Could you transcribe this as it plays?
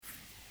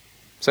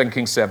2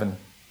 Kings 7,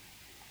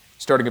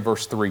 starting at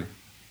verse 3. I'm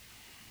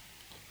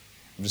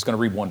just going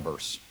to read one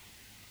verse.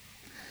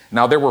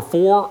 Now there were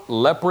 4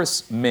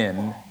 leprous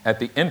men at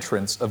the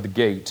entrance of the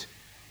gate,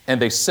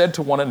 and they said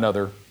to one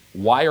another,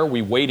 why are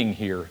we waiting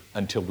here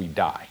until we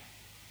die?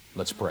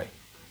 Let's pray.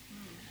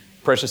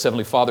 Precious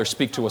Heavenly Father,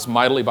 speak to us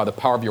mightily by the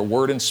power of your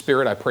word and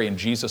spirit. I pray in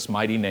Jesus'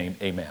 mighty name,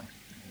 amen.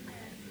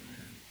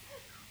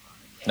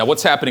 Now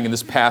what's happening in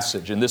this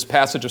passage? In this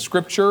passage of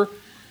Scripture,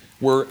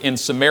 we're in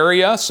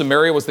Samaria.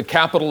 Samaria was the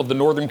capital of the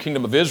northern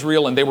kingdom of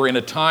Israel, and they were in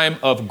a time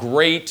of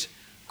great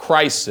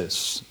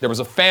crisis. There was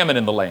a famine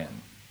in the land.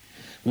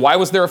 Why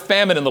was there a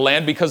famine in the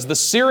land? Because the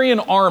Syrian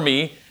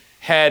army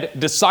had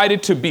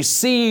decided to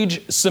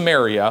besiege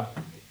Samaria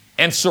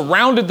and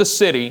surrounded the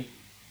city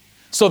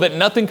so that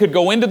nothing could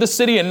go into the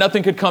city and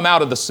nothing could come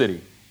out of the city.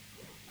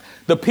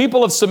 The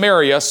people of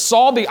Samaria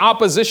saw the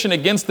opposition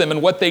against them,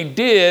 and what they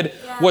did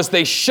was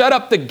they shut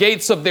up the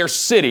gates of their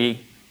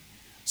city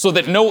so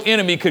that no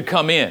enemy could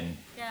come in.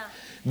 Yeah.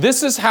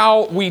 This is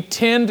how we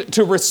tend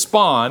to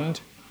respond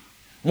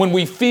when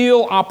we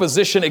feel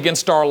opposition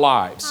against our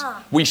lives.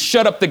 We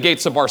shut up the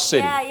gates of our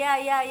city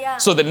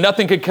so that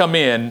nothing could come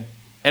in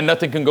and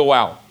nothing can go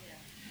out.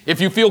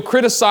 If you feel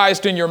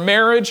criticized in your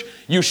marriage,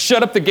 you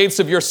shut up the gates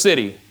of your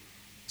city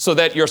so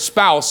that your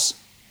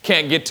spouse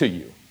can't get to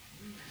you.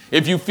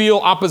 If you feel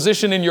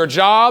opposition in your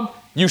job,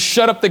 you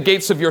shut up the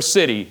gates of your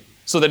city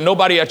so that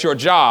nobody at your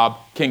job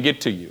can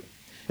get to you.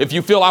 If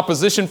you feel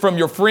opposition from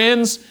your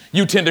friends,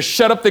 you tend to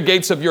shut up the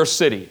gates of your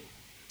city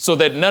so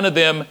that none of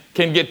them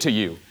can get to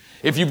you.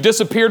 If you've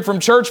disappeared from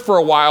church for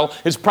a while,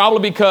 it's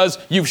probably because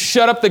you've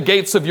shut up the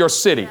gates of your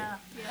city.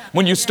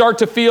 When you start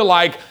to feel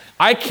like,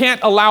 I can't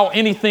allow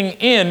anything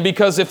in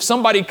because if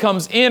somebody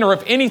comes in or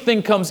if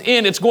anything comes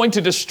in, it's going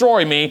to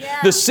destroy me.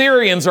 The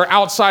Syrians are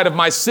outside of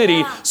my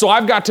city, so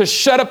I've got to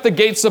shut up the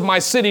gates of my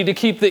city to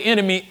keep the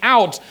enemy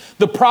out.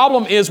 The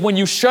problem is when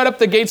you shut up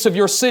the gates of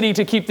your city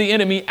to keep the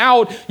enemy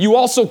out, you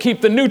also keep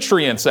the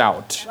nutrients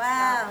out.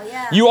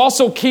 You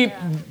also keep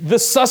the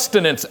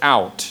sustenance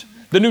out.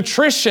 The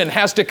nutrition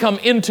has to come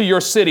into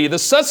your city. The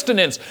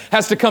sustenance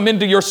has to come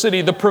into your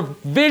city. The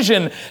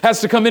provision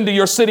has to come into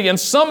your city. And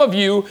some of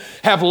you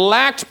have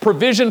lacked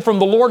provision from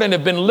the Lord and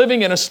have been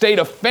living in a state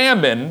of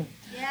famine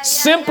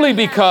simply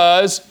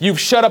because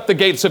you've shut up the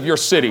gates of your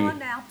city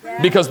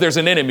because there's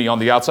an enemy on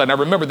the outside. Now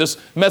remember, this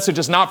message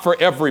is not for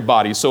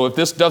everybody. So if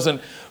this doesn't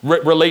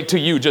relate to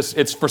you,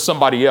 it's for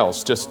somebody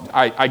else.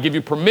 I give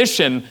you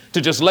permission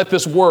to just let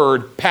this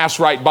word pass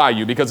right by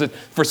you because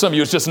for some of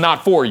you, it's just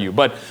not for you.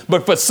 But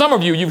for some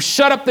of you, you've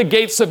shut up the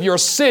gates of your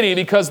city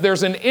because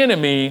there's an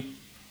enemy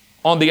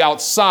on the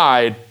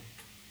outside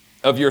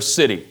of your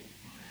city.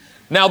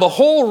 Now, the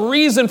whole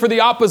reason for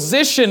the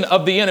opposition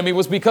of the enemy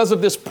was because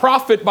of this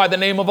prophet by the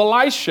name of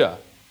Elisha.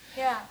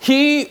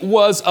 He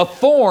was a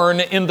thorn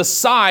in the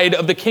side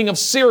of the king of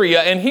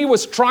Syria, and he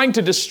was trying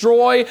to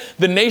destroy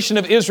the nation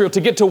of Israel to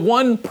get to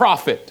one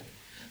prophet,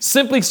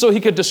 simply so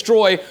he could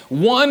destroy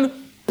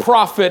one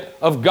prophet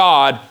of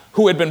God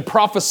who had been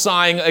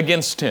prophesying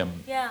against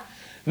him.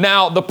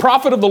 Now, the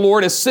prophet of the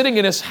Lord is sitting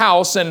in his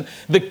house, and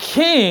the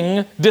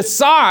king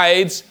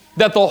decides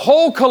that the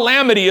whole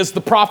calamity is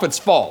the prophet's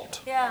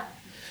fault.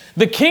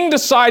 The king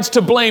decides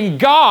to blame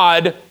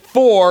God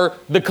for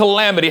the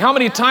calamity. How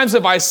many times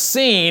have I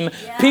seen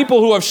people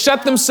who have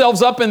shut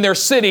themselves up in their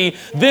city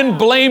then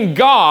blame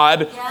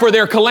God for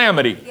their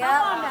calamity?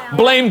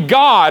 Blame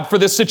God for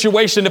this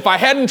situation. If I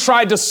hadn't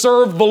tried to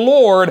serve the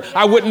Lord,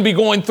 I wouldn't be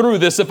going through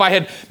this. If I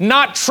had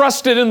not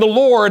trusted in the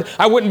Lord,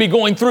 I wouldn't be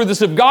going through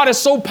this. If God is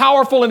so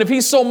powerful and if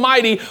he's so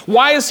mighty,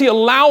 why is he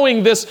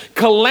allowing this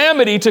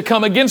calamity to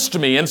come against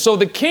me? And so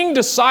the king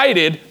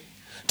decided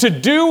to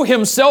do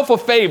himself a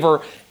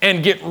favor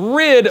and get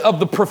rid of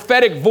the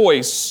prophetic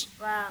voice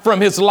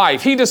from his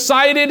life. He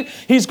decided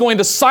he's going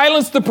to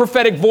silence the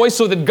prophetic voice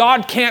so that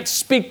God can't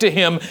speak to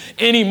him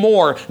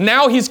anymore.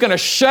 Now he's going to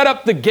shut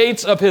up the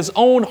gates of his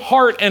own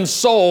heart and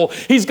soul.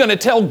 He's going to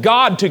tell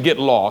God to get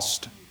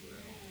lost.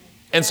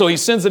 And so he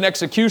sends an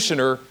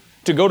executioner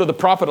to go to the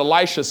prophet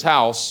Elisha's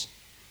house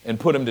and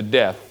put him to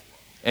death.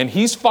 And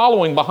he's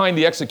following behind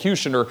the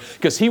executioner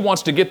because he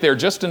wants to get there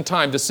just in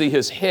time to see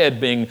his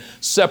head being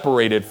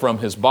separated from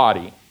his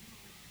body.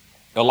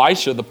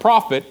 Elisha, the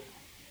prophet,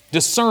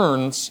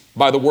 discerns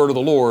by the word of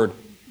the Lord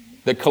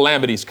that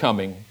calamity is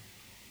coming.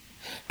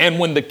 And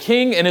when the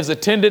king and his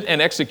attendant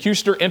and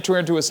executioner enter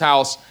into his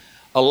house,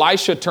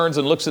 Elisha turns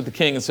and looks at the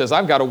king and says,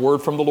 I've got a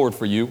word from the Lord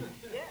for you.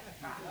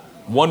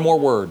 One more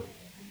word.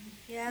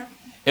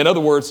 In other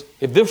words,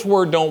 if this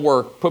word don't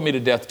work, put me to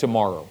death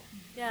tomorrow.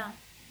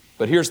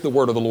 But here's the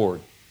word of the Lord.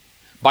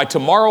 By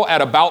tomorrow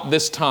at about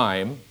this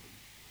time,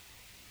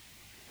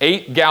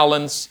 8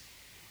 gallons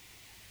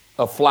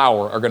of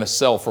flour are going to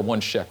sell for 1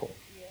 shekel.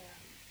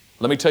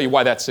 Let me tell you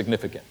why that's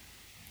significant.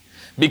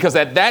 Because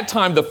at that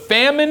time, the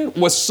famine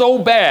was so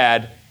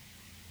bad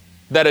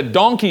that a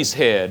donkey's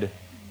head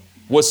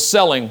was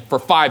selling for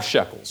 5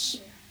 shekels.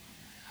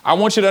 I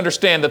want you to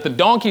understand that the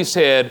donkey's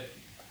head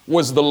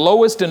was the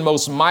lowest and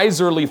most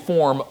miserly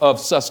form of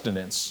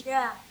sustenance.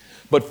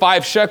 but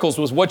 5 shekels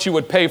was what you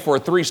would pay for a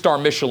 3-star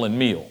Michelin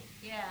meal.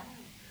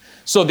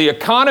 So the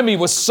economy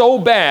was so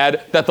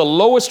bad that the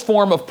lowest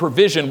form of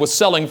provision was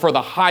selling for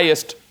the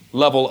highest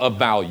level of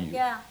value.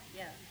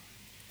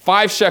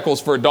 5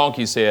 shekels for a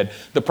donkey's head.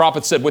 The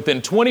prophet said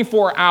within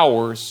 24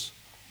 hours,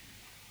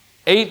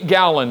 8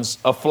 gallons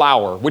of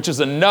flour, which is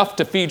enough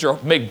to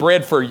make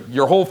bread for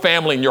your whole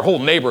family and your whole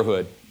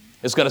neighborhood,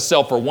 is going to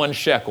sell for 1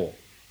 shekel.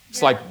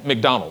 It's like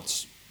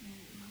McDonald's.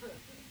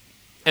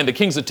 And the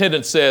king's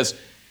attendant says,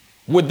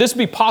 would this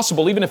be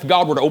possible even if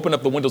God were to open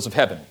up the windows of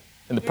heaven?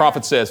 And the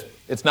prophet says,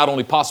 it's not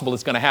only possible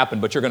it's going to happen,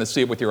 but you're going to see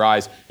it with your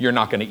eyes. You're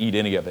not going to eat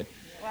any of it.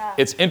 Wow.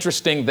 It's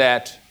interesting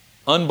that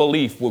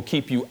unbelief will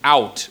keep you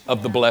out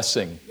of the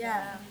blessing.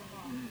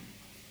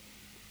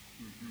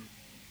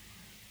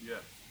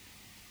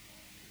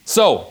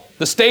 So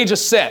the stage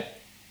is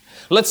set.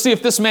 Let's see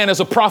if this man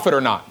is a prophet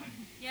or not.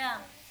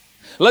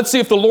 Let's see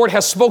if the Lord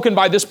has spoken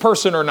by this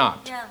person or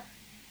not.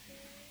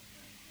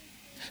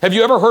 Have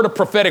you ever heard a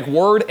prophetic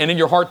word and in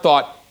your heart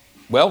thought,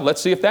 well,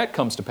 let's see if that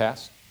comes to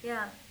pass?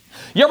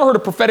 You ever heard a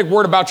prophetic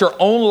word about your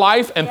own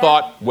life and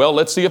thought, well,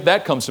 let's see if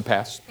that comes to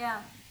pass?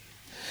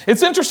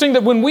 It's interesting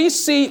that when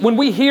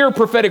we hear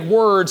prophetic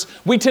words,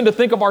 we tend to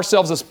think of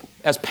ourselves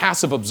as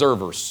passive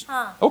observers.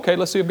 Okay,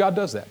 let's see if God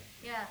does that.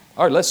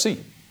 All right, let's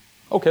see.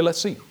 Okay,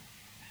 let's see.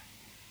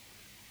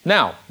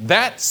 Now,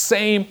 that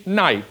same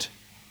night,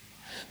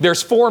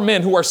 there's 4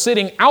 men who are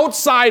sitting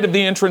outside of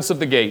the entrance of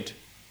the gate.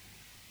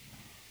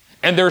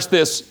 And there's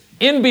this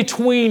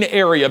in-between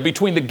area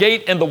between the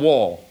gate and the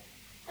wall.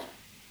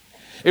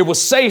 It was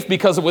safe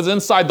because it was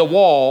inside the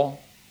wall,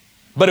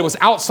 but it was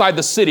outside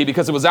the city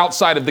because it was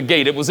outside of the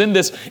gate. It was in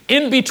this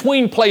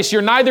in-between place.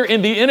 You're neither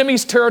in the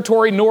enemy's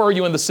territory nor are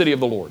you in the city of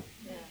the Lord.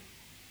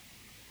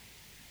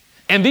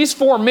 And these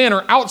 4 men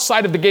are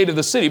outside of the gate of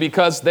the city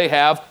because they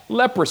have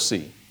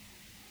leprosy,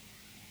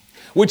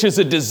 which is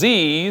a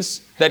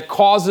disease that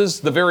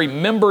causes the very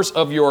members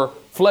of your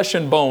flesh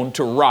and bone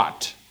to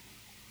rot.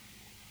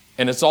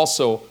 And it's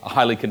also a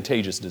highly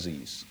contagious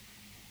disease.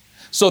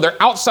 So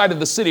they're outside of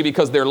the city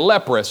because they're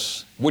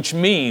leprous, which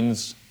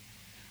means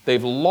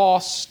they've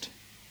lost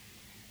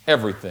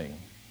everything.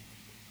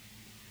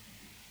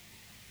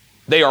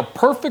 They are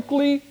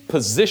perfectly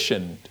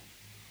positioned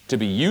to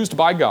be used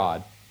by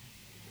God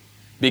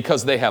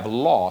because they have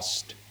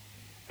lost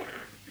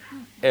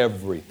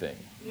everything.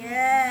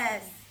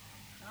 Yes.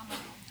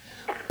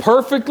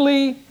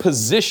 Perfectly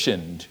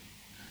positioned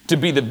to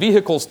be the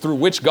vehicles through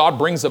which God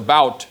brings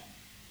about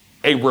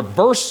a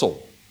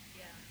reversal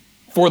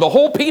for the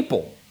whole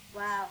people.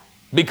 Wow.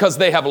 Because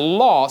they have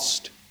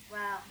lost Wow.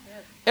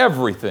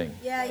 everything.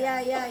 Yeah.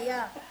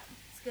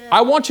 It's good.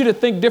 I want you to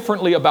think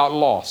differently about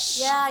loss.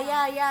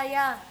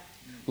 Yeah.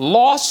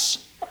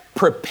 Loss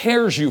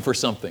prepares you for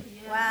something.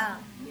 Wow.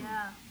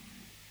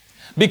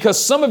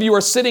 Because some of you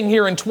are sitting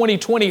here in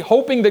 2020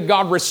 hoping that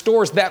God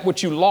restores that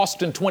which you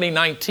lost in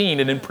 2019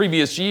 and in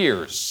previous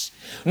years,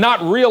 not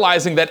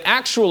realizing that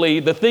actually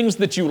the things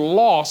that you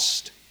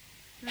lost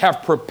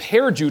have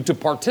prepared you to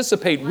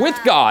participate with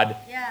God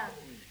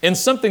in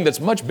something that's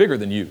much bigger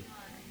than you.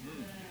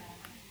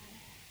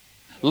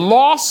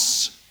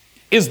 Loss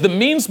is the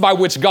means by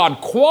which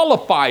God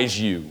qualifies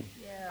you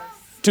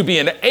to be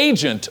an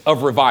agent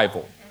of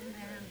revival.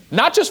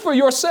 Not just for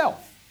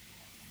yourself,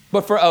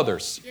 but for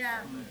others.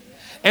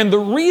 And the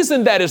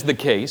reason that is the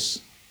case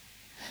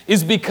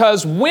is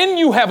because when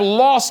you have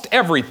lost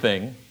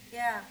everything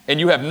and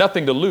you have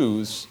nothing to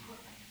lose,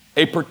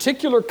 a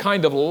particular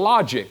kind of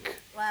logic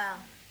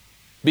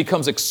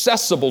becomes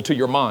accessible to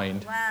your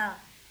mind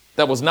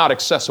that was not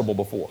accessible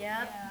before.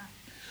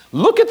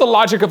 Look at the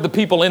logic of the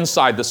people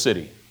inside the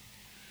city.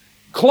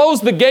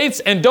 Close the gates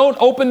and don't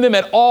open them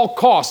at all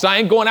costs. I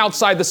ain't going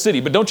outside the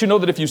city, but don't you know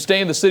that if you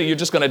stay in the city, you're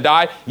just going to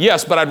die?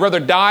 Yes, but I'd rather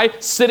die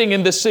sitting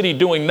in this city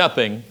doing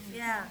nothing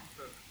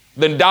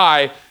than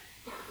die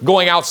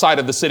going outside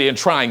of the city and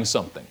trying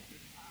something.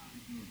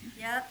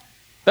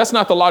 That's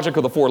not the logic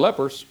of the 4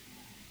 lepers.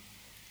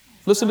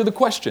 Listen to the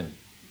question.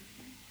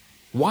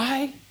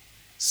 Why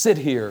sit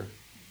here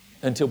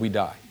until we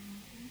die?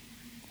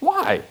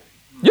 Why?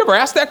 You ever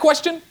asked that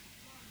question?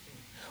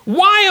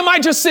 Why am I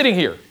just sitting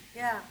here?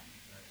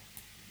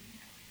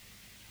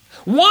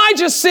 Why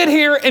just sit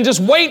here and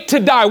just wait to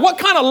die? What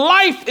kind of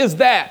life is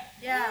that?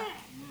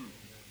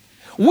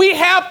 We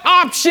have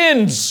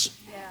options.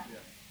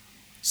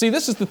 See,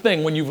 this is the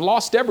thing. When you've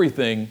lost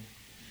everything,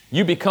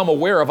 you become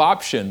aware of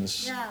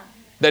options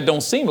that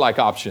don't seem like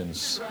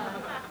options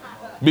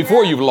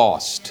before you've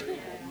lost.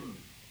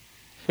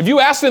 If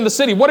you ask in the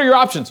city, what are your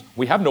options?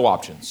 We have no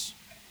options.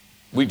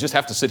 We just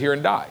have to sit here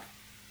and die.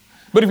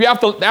 But if you have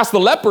to ask the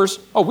lepers,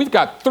 oh, we've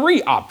got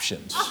 3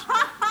 options.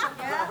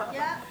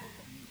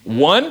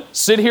 1,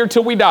 sit here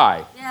till we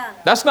die.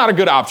 That's not a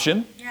good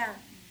option.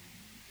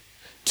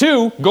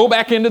 2, go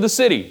back into the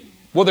city.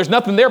 Well, there's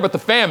nothing there but the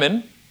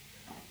famine.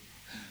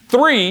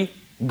 3,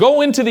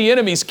 go into the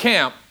enemy's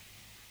camp.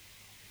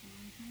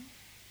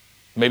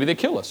 Maybe they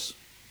kill us.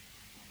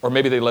 Or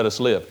maybe they let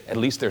us live. At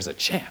least there's a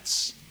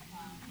chance.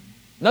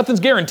 Nothing's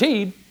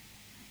guaranteed.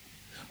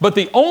 But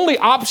the only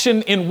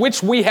option in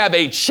which we have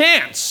a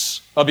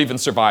chance of even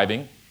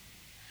surviving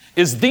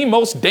is the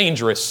most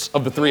dangerous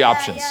of the three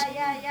options.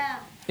 Yeah.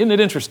 Isn't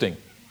it interesting?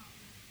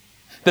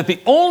 That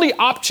the only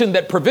option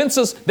that presents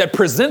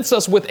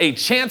us with a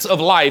chance of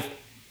life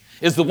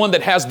is the one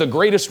that has the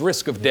greatest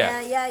risk of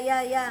death.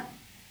 Yeah.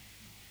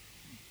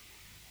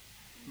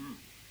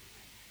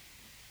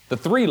 The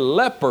three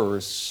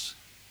lepers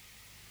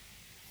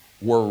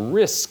were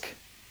risk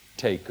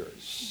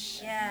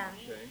takers. Yeah.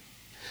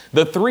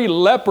 The three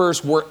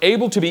lepers were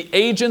able to be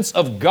agents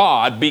of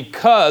God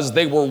because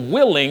they were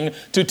willing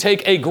to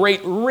take a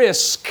great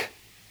risk.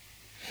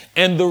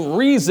 And the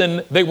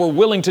reason they were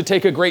willing to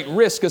take a great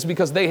risk is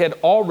because they had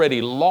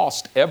already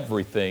lost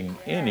everything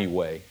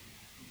anyway.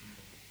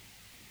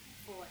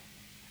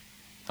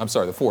 I'm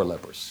sorry, the four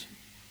lepers.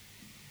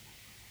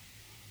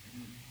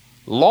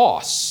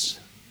 Loss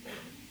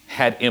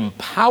had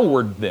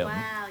empowered them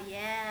Wow,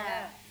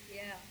 yeah.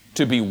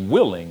 to be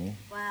willing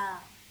Wow.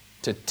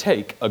 to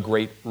take a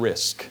great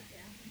risk.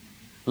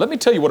 Let me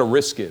tell you what a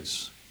risk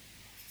is.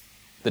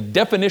 The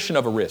definition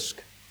of a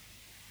risk.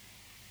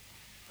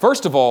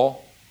 First of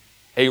all,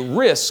 a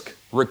risk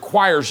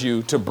requires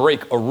you to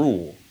break a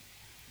rule.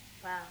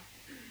 Wow.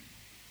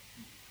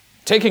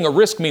 Taking a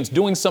risk means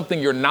doing something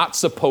you're not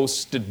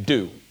supposed to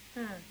do.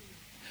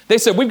 They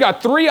said, we've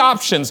got three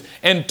options,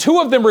 and two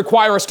of them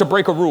require us to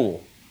break a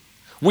rule.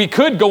 We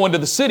could go into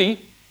the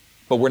city,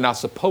 but we're not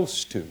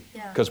supposed to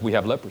because we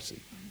have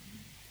leprosy.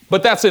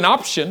 But that's an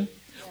option.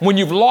 When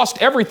you've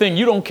lost everything,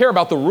 you don't care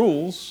about the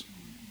rules.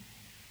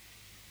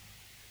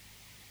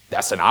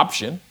 That's an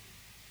option.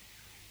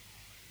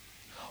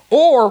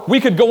 Or we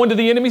could go into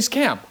the enemy's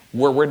camp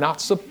where we're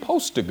not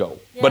supposed to go,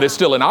 but it's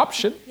still an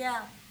option.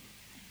 Yeah.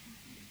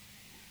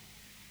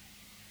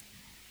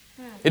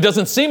 It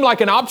doesn't seem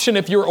like an option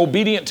if you're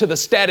obedient to the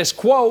status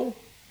quo.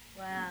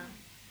 Wow.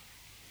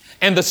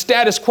 And the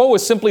status quo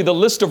is simply the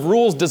list of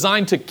rules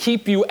designed to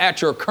keep you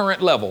at your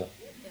current level.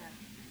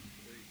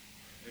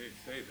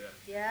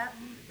 Yeah.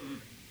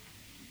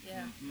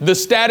 The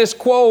status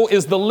quo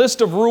is the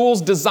list of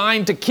rules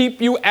designed to keep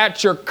you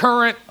at your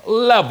current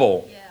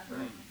level.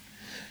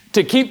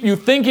 To keep you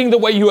thinking the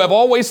way you have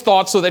always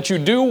thought so that you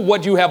do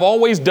what you have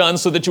always done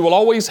so that you will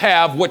always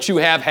have what you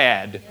have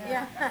had.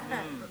 Yeah.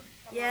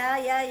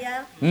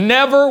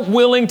 Never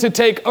willing to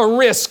take a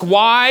risk.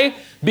 Why?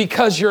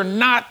 Because you're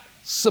not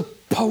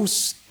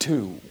supposed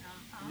to.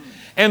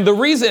 And the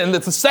reason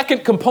that the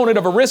second component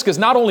of a risk is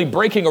not only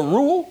breaking a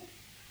rule,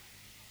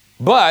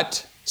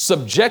 but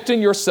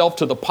subjecting yourself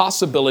to the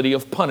possibility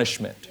of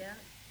punishment.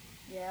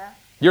 Yeah.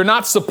 You're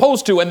not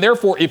supposed to, and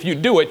therefore, if you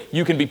do it,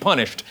 you can be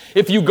punished.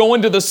 If you go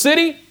into the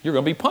city, you're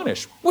going to be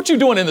punished. What you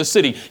doing in the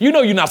city? You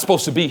know you're not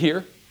supposed to be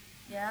here.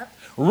 Yeah.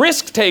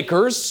 Risk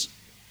takers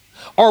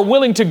are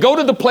willing to go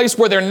to the place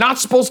where they're not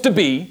supposed to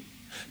be,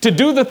 to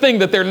do the thing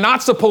that they're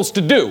not supposed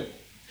to do.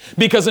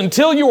 Because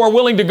until you are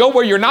willing to go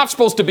where you're not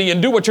supposed to be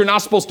and do what you're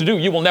not supposed to do,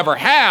 you will never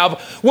have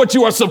what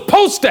you are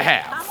supposed to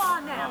have. Come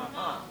on now.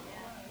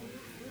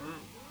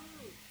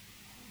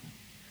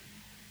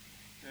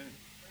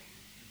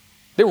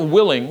 They were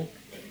willing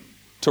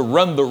to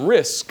run the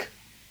risk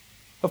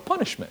of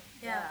punishment.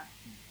 Yeah.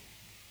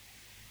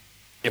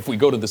 If we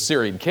go to the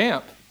Syrian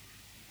camp,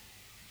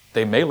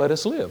 they may let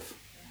us live.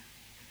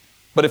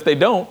 But if they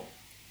don't,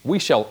 we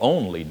shall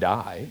only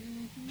die.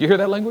 Do you hear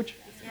that language?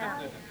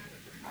 Yeah.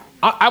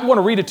 I want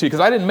to read it to you because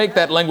I didn't make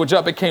that language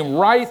up. It came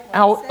right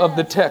out of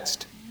the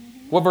text.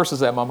 What verse is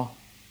that, Mama?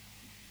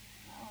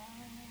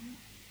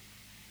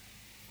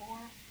 4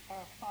 or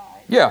 5.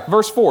 Yeah,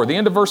 verse 4, the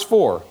end of verse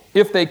 4.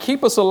 If they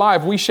keep us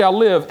alive, we shall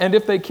live, and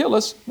if they kill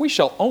us, we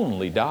shall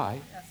only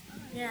die.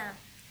 Yeah.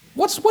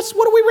 What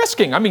are we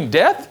risking? I mean,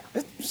 death?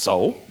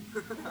 So?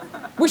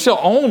 We shall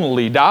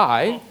only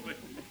die.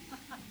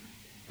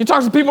 You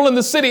talk to people in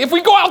the city, if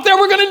we go out there,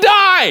 we're going to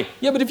die.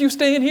 Yeah, but if you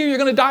stay in here, you're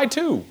going to die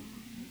too.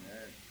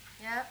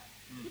 Yeah.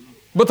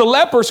 But the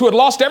lepers who had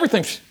lost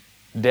everything,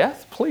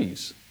 death,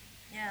 please.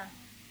 Yeah.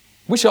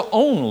 We shall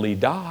only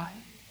die.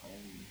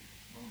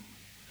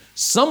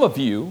 Some of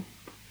you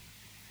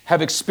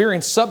have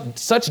experienced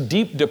such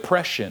deep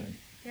depression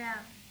Yeah.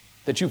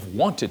 that you've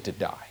wanted to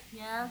die.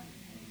 Yeah.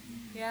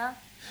 Yeah.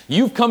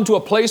 You've come to a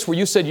place where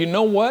you said, you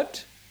know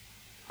what?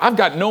 I've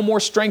got no more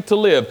strength to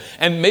live.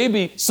 And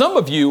maybe some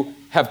of you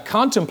have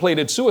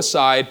contemplated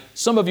suicide.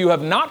 Some of you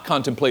have not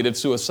contemplated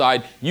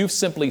suicide. You've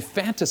simply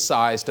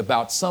fantasized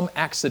about some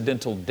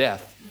accidental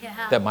death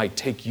that might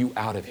take you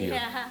out of here.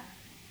 Yeah.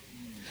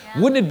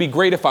 Wouldn't it be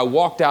great if I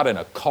walked out and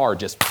a car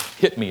just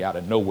hit me out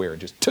of nowhere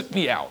and just took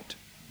me out?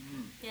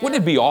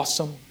 Wouldn't it be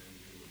awesome?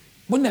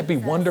 Wouldn't that be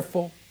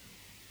wonderful?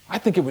 I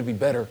think it would be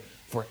better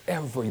for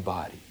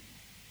everybody.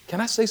 Can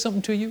I say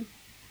something to you?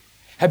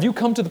 Have you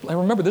come to the, and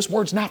remember, this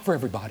word's not for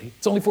everybody.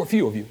 It's only for a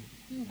few of you.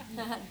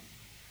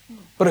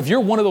 But if you're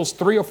one of those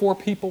 3 or 4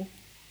 people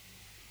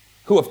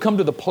who have come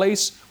to the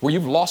place where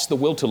you've lost the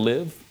will to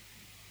live,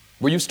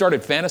 where you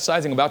started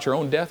fantasizing about your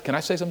own death, can I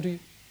say something to you?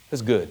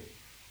 It's good.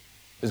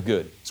 It's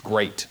good. It's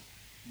great.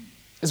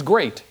 It's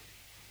great.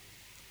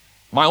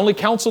 My only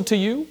counsel to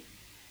you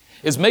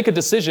is make a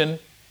decision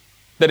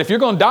that if you're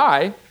going to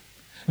die,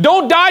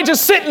 don't die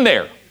just sitting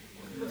there.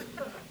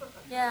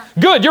 Yeah.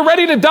 Good, you're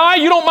ready to die?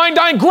 You don't mind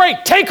dying?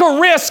 Great, take a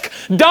risk.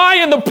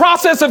 Die in the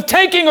process of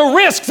taking a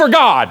risk for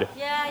God.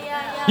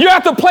 Yeah. You're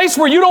at the place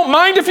where you don't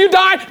mind if you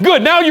die?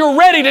 Good, now you're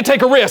ready to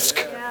take a risk.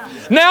 Yeah.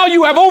 Now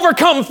you have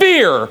overcome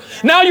fear.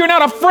 Now you're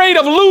not afraid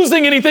of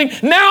losing anything.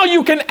 Now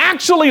you can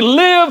actually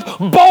live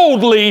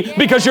boldly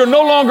because you're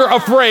no longer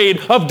afraid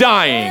of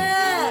dying.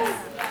 Yes.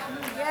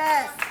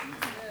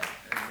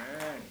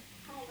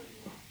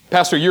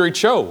 Pastor Yuri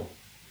Cho,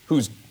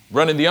 who's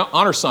running the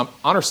honor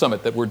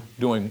summit that we're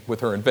doing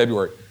with her in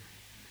February.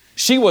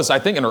 She was, I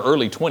think, in her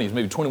early 20s,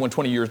 maybe 21,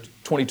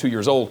 22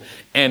 years old,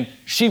 and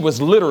she was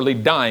literally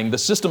dying. The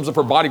systems of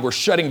her body were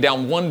shutting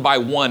down one by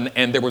one,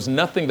 and there was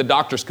nothing the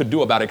doctors could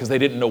do about it because they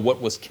didn't know what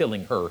was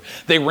killing her.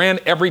 They ran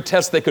every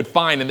test they could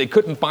find, and they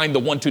couldn't find the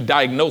one to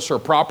diagnose her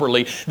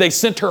properly. They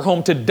sent her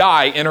home to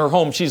die in her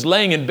home. She's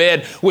laying in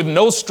bed with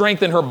no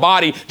strength in her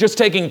body, just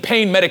taking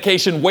pain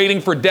medication, waiting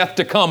for death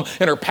to come,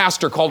 and her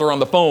pastor called her on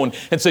the phone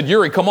and said,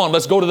 Yuri, come on,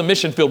 let's go to the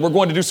mission field. We're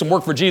going to do some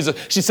work for Jesus.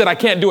 She said, I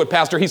can't do it,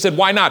 Pastor. He said,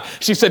 why not?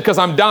 She said, because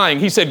I'm dying.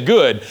 He said,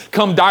 good,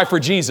 come die for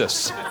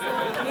Jesus.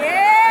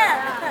 Yeah.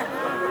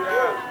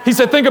 He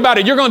said, think about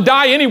it. You're going to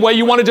die anyway.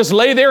 You want to just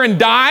lay there and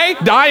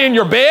die in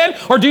your bed?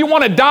 Or do you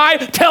want to die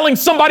telling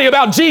somebody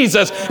about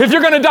Jesus? If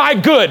you're going to die,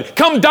 good.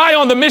 Come die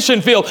on the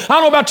mission field. I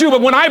don't know about you,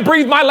 but when I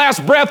breathe my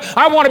last breath,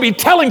 I want to be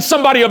telling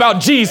somebody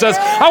about Jesus.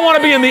 I want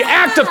to be in the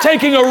act of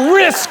taking a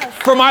risk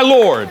for my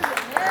Lord.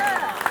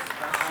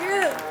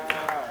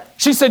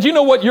 She said, you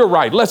know what? You're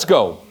right. Let's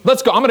go.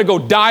 Let's go. I'm going to go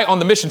die on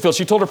the mission field.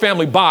 She told her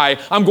family, bye.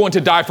 I'm going to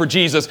die for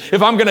Jesus.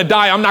 If I'm going to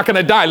die, I'm not going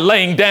to die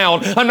laying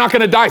down. I'm not going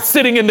to die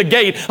sitting in the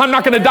gate. I'm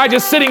not going to die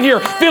just sitting here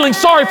feeling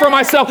sorry for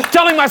myself,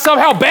 telling myself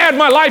how bad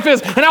my life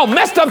is and how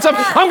messed up stuff.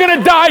 I'm going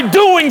to die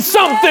doing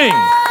something.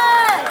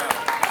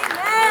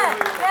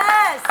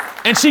 Yes.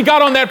 And she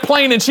got on that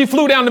plane and she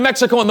flew down to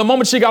Mexico. And the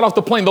moment she got off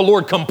the plane, the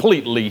Lord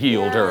completely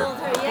healed her.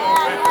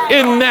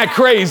 Isn't that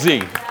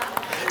crazy?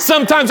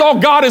 Sometimes all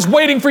God is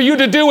waiting for you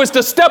to do is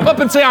to step up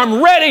and say,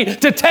 I'm ready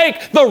to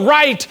take the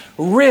right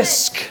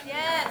risk.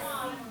 Yes.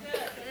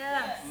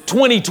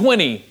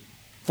 2020,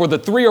 for the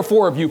 3 or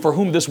 4 of you for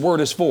whom this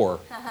word is for,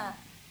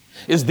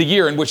 is the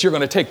year in which you're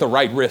going to take the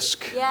right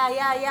risk.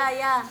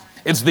 Yeah.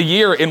 It's the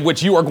year in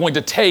which you are going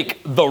to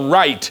take the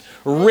right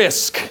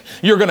risk.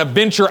 You're going to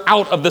venture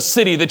out of the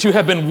city that you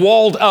have been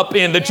walled up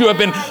in, that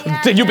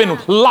you've been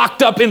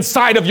locked up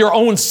inside of your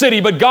own city,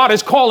 but God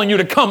is calling you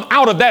to come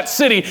out of that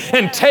city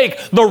and take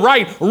the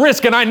right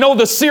risk. And I know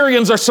the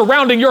Syrians are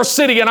surrounding your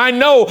city, and I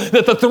know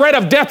that the threat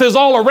of death is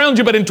all around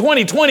you, but in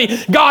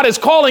 2020, God is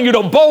calling you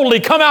to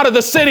boldly come out of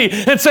the city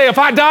and say, if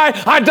I die,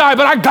 I die,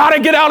 but I got to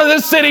get out of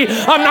this city.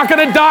 I'm not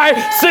going to die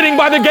sitting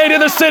by the gate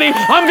of the city.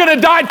 I'm going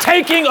to die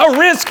taking a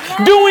risk,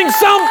 doing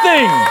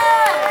something.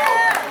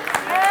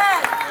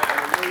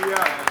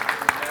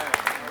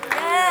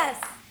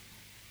 Yes.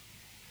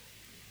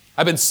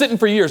 I've been sitting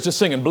for years just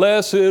singing,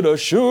 Blessed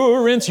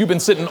Assurance. You've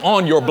been sitting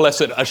on your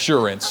blessed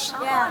assurance,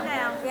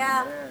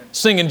 Yeah.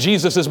 singing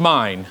Jesus is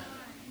mine.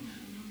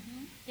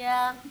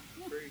 Yeah.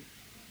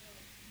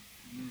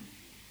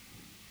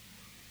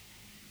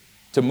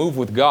 To move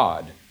with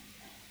God,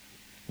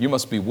 you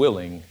must be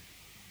willing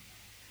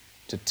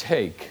to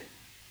take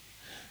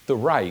the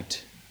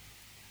right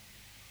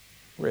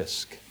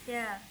risk.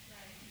 Yeah.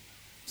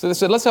 So they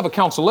said, let's have a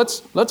council.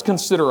 Let's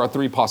consider our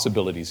 3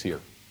 possibilities here.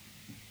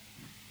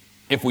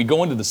 If we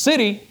go into the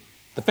city,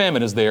 the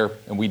famine is there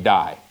and we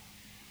die.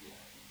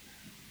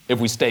 If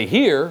we stay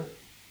here,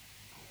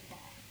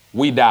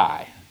 we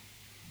die.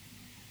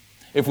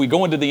 If we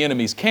go into the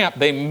enemy's camp,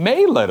 they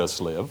may let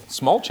us live,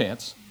 small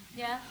chance,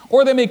 Yeah.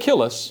 or they may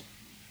kill us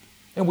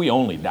and we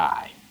only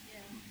die.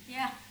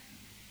 Yeah.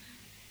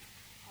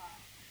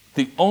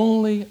 The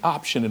only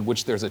option in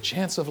which there's a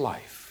chance of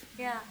life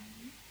Yeah.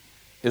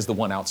 is the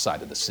one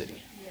outside of the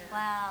city.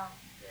 Wow.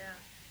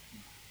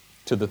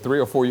 To the 3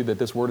 or 4 of you that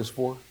this word is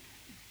for,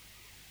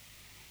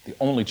 the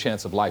only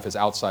chance of life is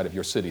outside of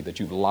your city that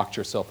you've locked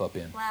yourself up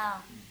in. Wow.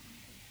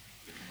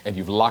 And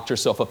you've locked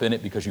yourself up in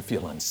it because you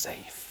feel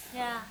unsafe.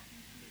 Yeah.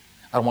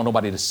 I don't want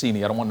nobody to see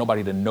me. I don't want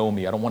nobody to know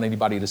me. I don't want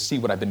anybody to see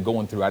what I've been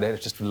going through. I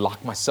just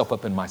lock myself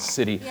up in my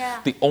city.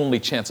 Yeah. The only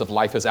chance of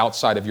life is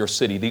outside of your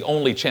city. The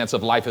only chance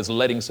of life is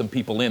letting some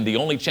people in. The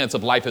only chance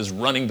of life is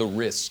running the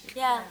risk.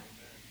 Yeah.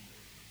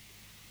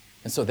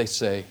 And so they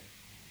say,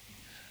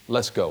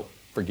 let's go.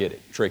 Forget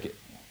it. Trick it.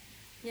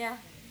 Yeah.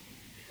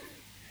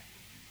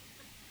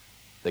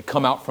 They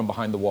come out from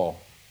behind the wall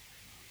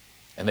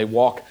and they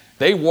walk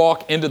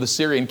into the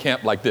Syrian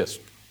camp like this.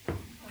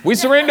 We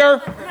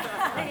surrender.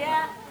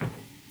 Yeah.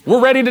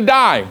 We're ready to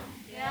die.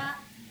 Yeah.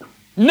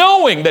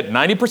 Knowing that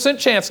 90%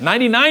 chance,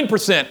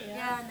 99%,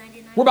 Yeah.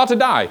 99. we're about to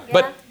die. Yeah.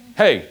 But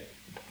hey,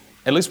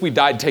 at least we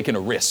died taking a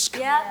risk.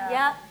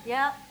 Yeah.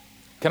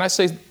 Can I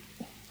say,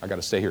 I got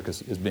to stay here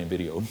because it's being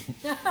videoed.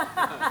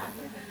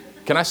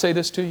 Can I say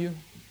this to you?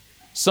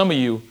 Some of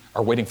you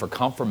are waiting for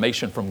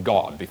confirmation from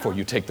God before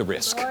you take the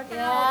risk.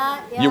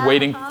 Yeah, yeah. You're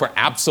waiting for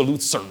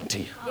absolute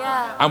certainty.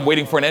 Yeah. I'm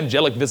waiting for an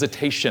angelic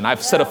visitation.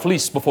 I've set a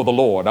fleece before the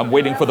Lord. I'm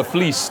waiting for the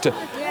fleece to,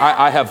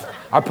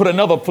 I put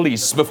another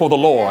fleece before the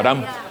Lord.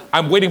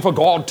 I'm waiting for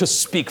God to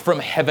speak from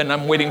heaven.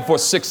 I'm waiting for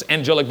 6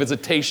 angelic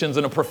visitations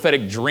and a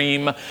prophetic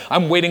dream.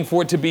 I'm waiting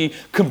for it to be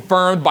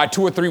confirmed by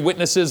 2 or 3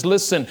 witnesses.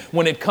 Listen,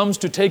 when it comes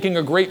to taking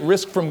a great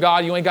risk from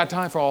God, you ain't got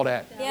time for all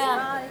that.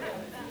 Yeah.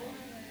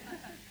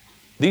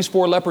 These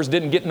 4 lepers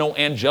didn't get no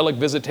angelic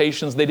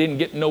visitations. They didn't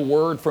get no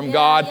word from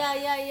God.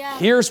 Yeah.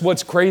 Here's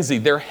what's crazy.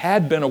 There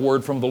had been a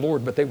word from the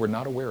Lord, but they were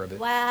not aware of it.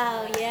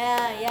 Wow.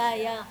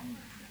 Yeah.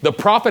 The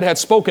prophet had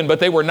spoken, but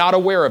they were not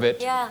aware of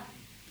it. Yeah.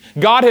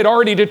 God had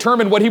already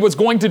determined what he was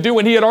going to do,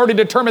 and he had already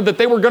determined that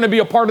they were going to be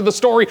a part of the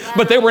story,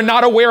 but they were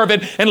not aware of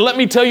it. And let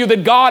me tell you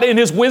that God, in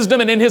his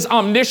wisdom and in his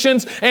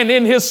omniscience and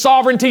in his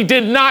sovereignty,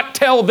 did not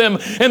tell them.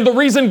 And the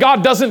reason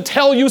God doesn't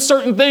tell you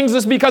certain things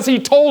is because he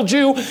told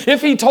you.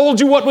 If he told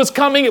you what was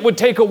coming, it would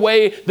take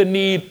away the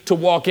need to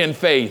walk in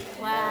faith.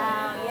 Wow.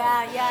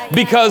 Yeah.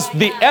 Because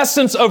the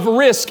essence of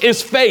risk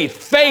is faith.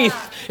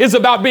 Faith is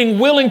about being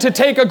willing to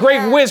take a great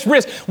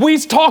risk. We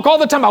talk all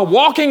the time about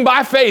walking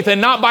by faith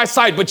and not by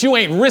sight, but you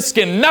ain't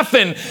risking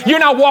nothing. You're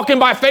not walking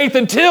by faith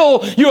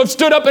until you have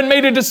stood up and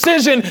made a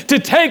decision to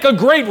take a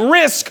great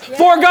risk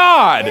for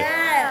God.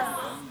 Yes.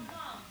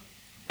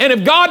 And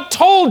if God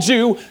told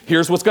you,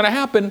 here's what's going to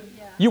happen,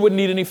 you wouldn't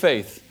need any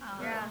faith.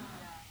 Yeah.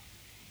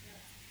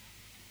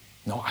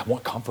 No, I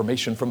want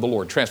confirmation from the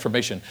Lord.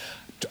 Translation.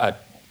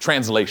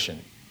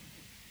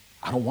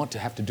 I don't want to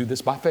have to do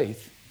this by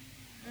faith.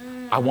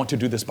 I want to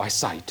do this by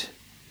sight.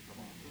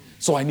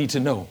 So I need to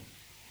know.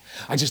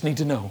 I just need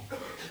to know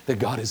that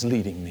God is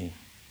leading me.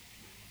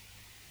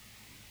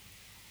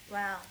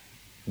 Wow.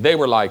 They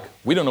were like,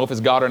 we don't know if it's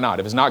God or not.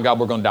 If it's not God,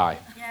 we're going to die.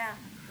 Yeah.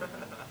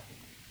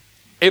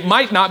 It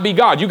might not be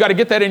God. You got to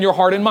get that in your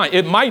heart and mind.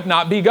 It might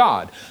not be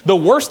God. The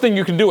worst thing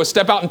you can do is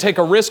step out and take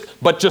a risk,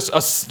 but just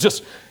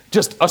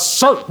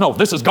assert, no,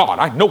 this is God.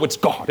 I know it's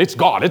God. It's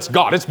God. It's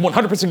God. It's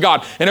 100%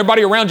 God. And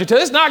everybody around you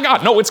tells, it's not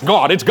God. No, it's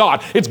God. It's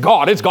God. It's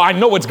God. It's God. I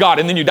know it's God.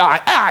 And then you die.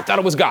 I thought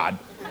it was God.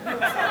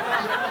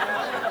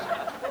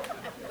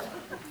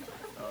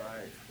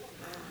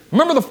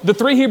 Remember the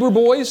 3 Hebrew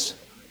boys?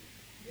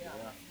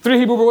 3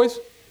 Hebrew boys?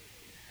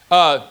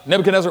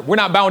 Nebuchadnezzar, we're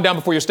not bowing down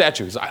before your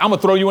statues. I'm going to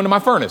throw you into my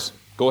furnace.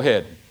 Go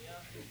ahead.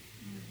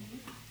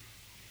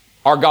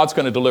 Our God's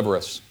going to deliver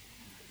us.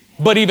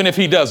 But even if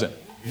he doesn't,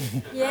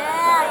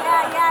 Yeah.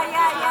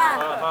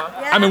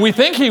 I mean, we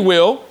think he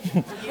will.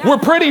 We're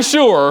pretty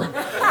sure.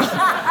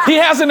 He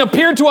hasn't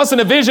appeared to us in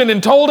a vision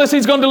and told us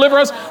he's going to deliver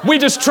us. We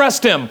just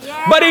trust him.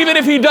 But even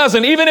if he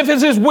doesn't, even if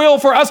it's his will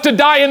for us to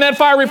die in that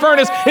fiery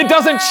furnace, it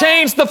doesn't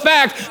change the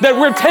fact that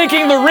we're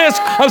taking the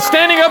risk of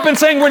standing up and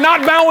saying we're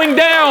not bowing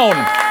down.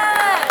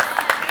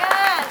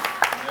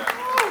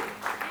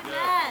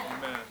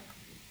 Amen.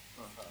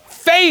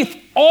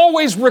 Faith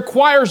always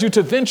requires you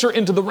to venture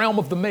into the realm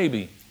of the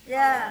maybe.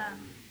 Yeah.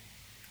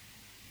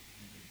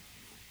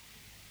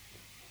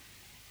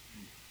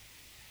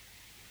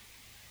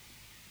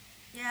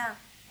 Yeah.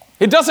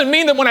 It doesn't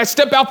mean that when I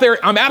step out there,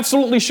 I'm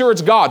absolutely sure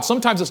it's God.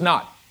 Sometimes it's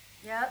not.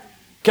 Yep.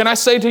 Can I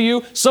say to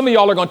you, some of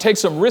y'all are going to take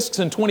some risks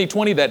in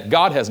 2020 that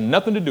God has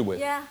nothing to do with.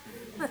 Yeah.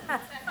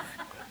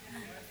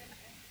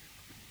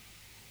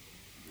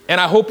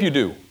 And I hope you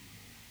do,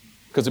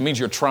 because it means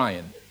you're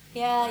trying.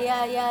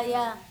 Yeah.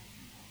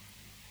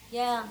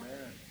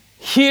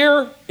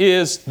 Here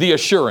is the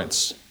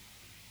assurance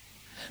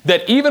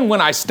that even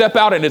when I step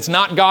out and it's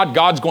not God,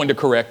 God's going to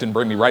correct and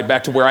bring me right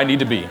back to where I need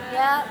to be.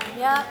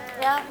 Yeah.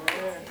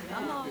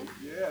 Come on.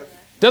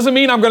 Doesn't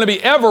mean I'm going to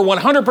be ever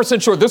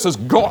 100% sure this is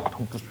God.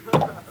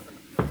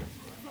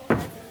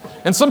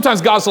 And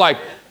sometimes God's like,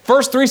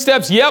 first 3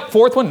 steps, yep,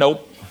 4th one,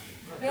 nope.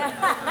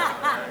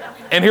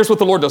 And here's what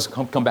the Lord does,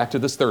 come back to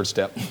this 3rd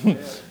step.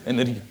 And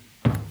then he...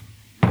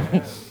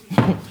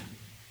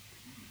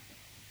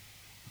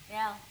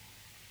 Yeah.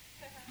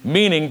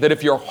 Meaning that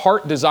if your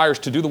heart desires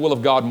to do the will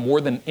of God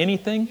more than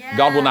anything,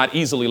 God will not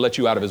easily let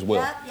you out of his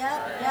will.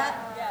 Yep.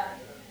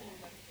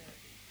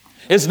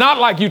 It's not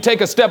like you take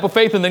a step of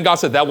faith and then God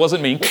said, that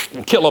wasn't me,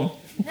 kill him.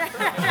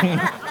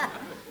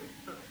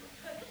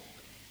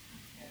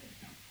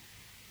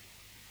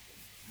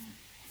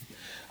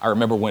 I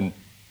remember when,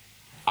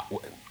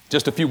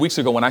 just a few weeks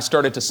ago, when I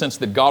started to sense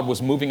that God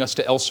was moving us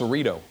to El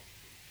Cerrito,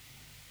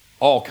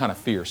 all kind of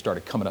fear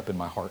started coming up in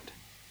my heart.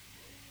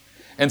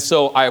 And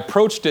so I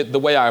approached it the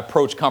way I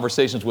approach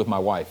conversations with my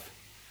wife.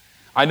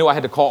 I knew I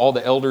had to call all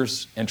the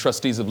elders and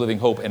trustees of Living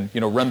Hope and,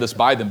 run this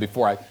by them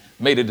before I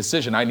made a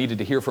decision. I needed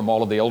to hear from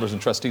all of the elders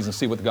and trustees and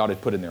see what God had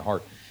put in their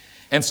heart.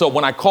 And so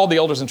when I called the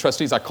elders and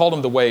trustees, I called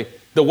them the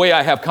way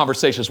I have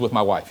conversations with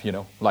my wife,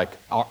 Like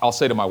I'll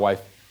say to my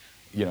wife,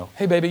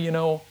 hey, baby,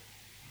 I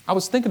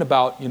was thinking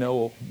about,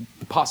 the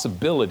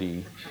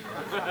possibility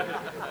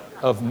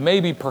of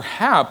maybe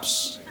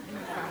perhaps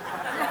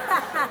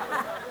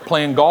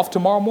playing golf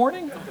tomorrow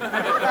morning.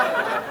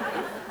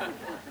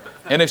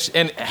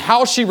 And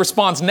how she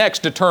responds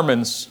next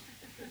determines.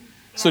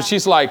 So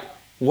she's like,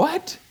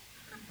 what?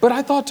 But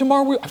I thought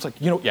tomorrow I was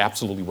like, you're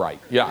absolutely right.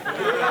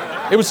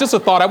 Yeah. It was just a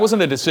thought. I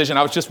wasn't a decision.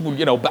 I was just,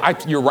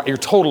 you're right. You're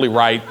totally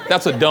right.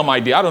 That's a dumb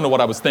idea. I don't know what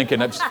I was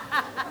thinking. It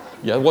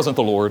wasn't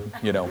the Lord,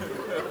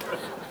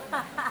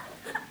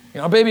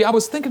 baby, I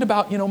was thinking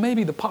about,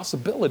 maybe the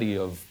possibility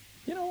of,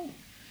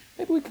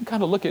 maybe we can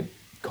kind of look at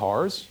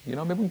cars. Maybe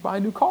we can buy a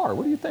new car.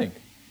 What do you think?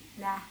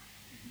 Nah.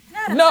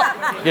 No.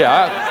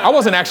 Yeah, I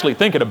wasn't actually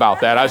thinking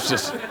about that.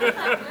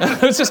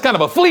 It was just kind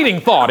of a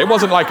fleeting thought. It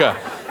wasn't like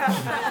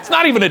it's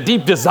not even a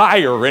deep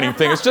desire or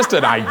anything. It's just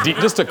an idea,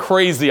 just a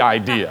crazy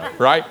idea,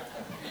 right?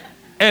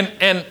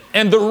 And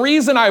the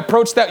reason I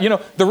approached that,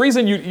 the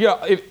reason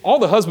all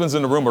the husbands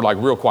in the room are like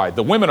real quiet.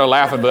 The women are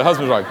laughing, but the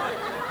husbands are like,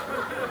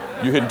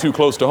 you're hitting too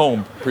close to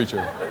home,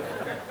 preacher.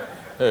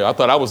 Hey, I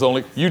thought I was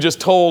you just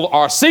told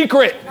our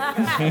secret.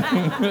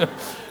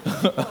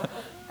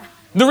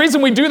 The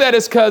reason we do that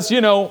is because,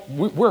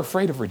 we're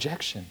afraid of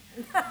rejection.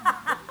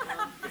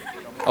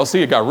 I'll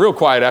see it got real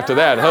quiet after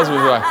that.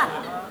 Husbands are like,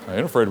 I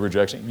ain't afraid of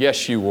rejection.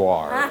 Yes, you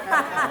are.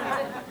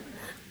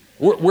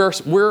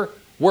 We're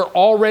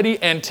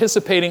already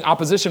anticipating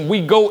opposition.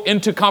 We go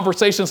into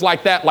conversations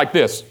like that, like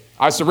this.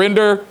 I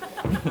surrender.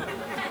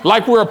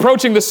 Like we're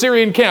approaching the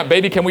Syrian camp.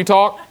 Baby, can we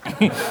talk?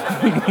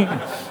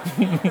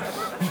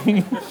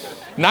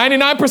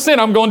 99%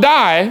 I'm going to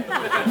die.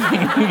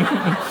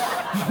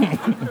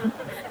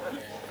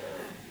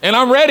 And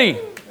I'm ready.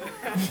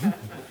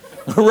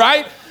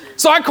 Right?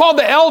 So I called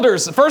the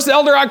elders. The first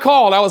elder I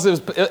called, it was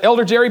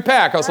Elder Jerry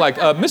Pack. I was like,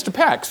 Mr.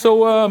 Pack,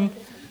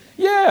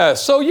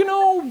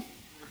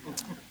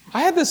 I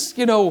had this,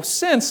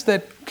 sense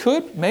that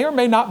may or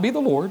may not be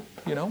the Lord,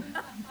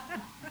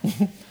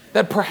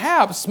 that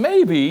perhaps,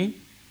 maybe,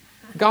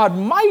 God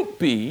might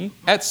be,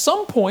 at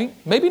some point,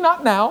 maybe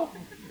not now,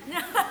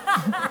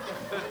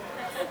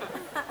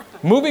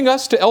 moving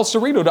us to El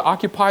Cerrito to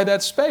occupy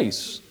that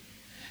space.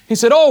 He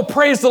said, oh,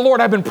 praise the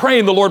Lord. I've been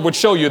praying the Lord would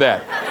show you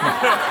that.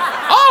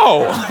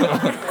 Oh,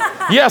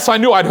 yes, I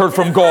knew I'd heard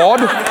from God.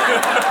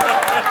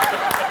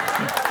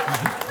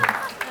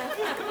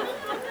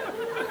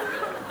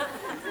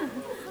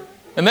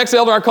 The next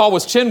elder I called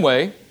was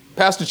Chinway,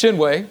 Pastor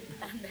Chinway.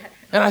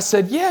 And I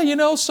said,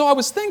 so I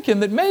was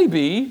thinking that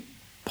maybe,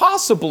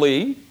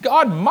 possibly,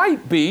 God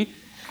might be.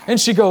 And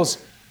she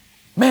goes,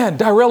 man,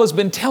 Dyrella's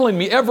been telling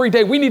me every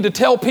day we need to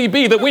tell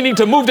PB that we need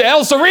to move to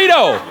El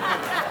Cerrito.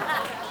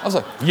 I was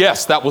like,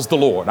 yes, that was the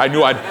Lord. I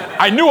knew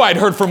I'd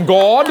heard from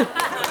God.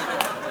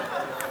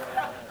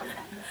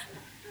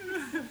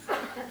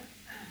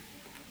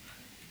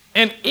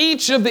 And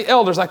each of the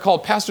elders, I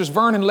called Pastors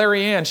Vern and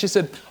Larry Ann. She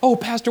said, oh,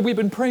 Pastor, we've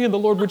been praying the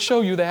Lord would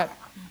show you that.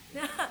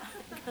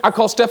 I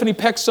called Stephanie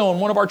Peckstone,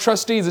 one of our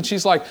trustees, and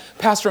she's like,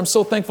 Pastor, I'm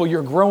so thankful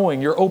you're growing.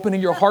 You're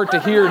opening your heart to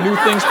hear new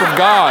things from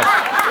God.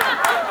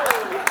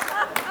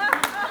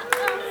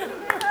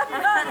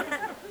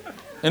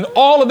 And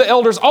all of the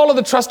elders, all of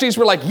the trustees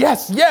were like,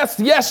 yes, yes,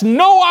 yes,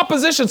 no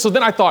opposition. So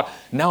then I thought,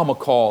 now I'm going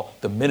to call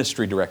the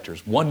ministry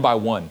directors one by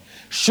one.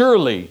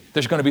 Surely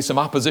there's going to be some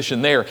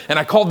opposition there. And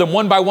I called them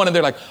one by one, and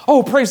they're like,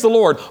 oh, praise the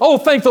Lord. Oh,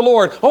 thank the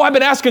Lord. Oh, I've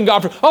been asking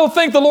God for, oh,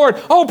 thank the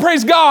Lord. Oh,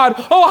 praise God.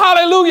 Oh,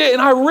 hallelujah.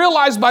 And I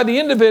realized by the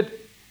end of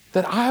it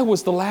that I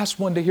was the last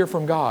one to hear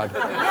from God.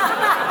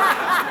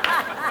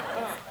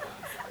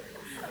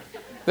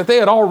 That they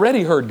had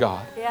already heard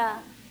God. Yeah.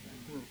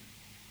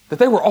 That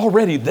they were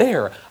already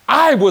there.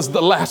 I was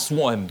the last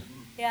one.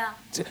 Yeah.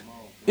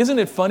 Isn't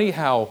it funny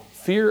how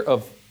fear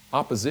of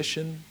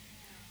opposition,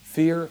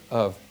 fear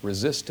of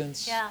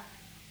resistance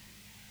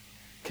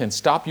can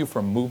stop you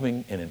from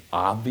moving in an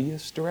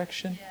obvious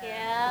direction?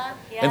 Yeah.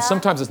 And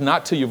sometimes it's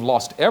not till you've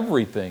lost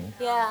everything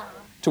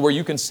to where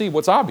you can see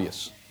what's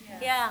obvious.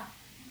 Yeah.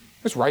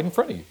 It's right in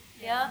front of you.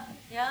 Yeah.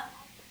 Yeah.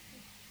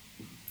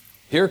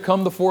 Here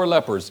come the 4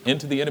 lepers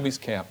into the enemy's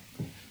camp.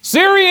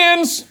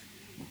 Syrians!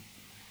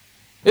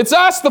 It's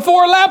us, the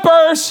 4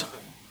 lepers.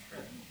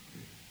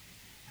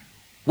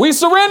 We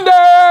surrender.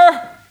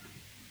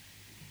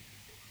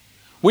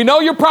 We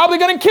know you're probably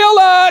going to kill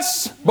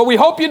us, but we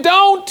hope you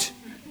don't,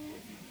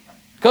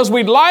 because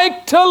we'd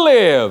like to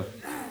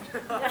live.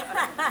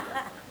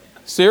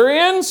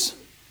 Syrians,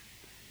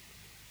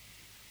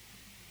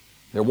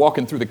 they're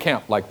walking through the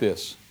camp like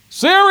this.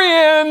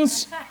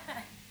 Syrians!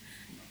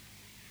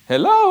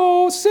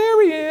 Hello,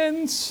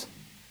 Syrians!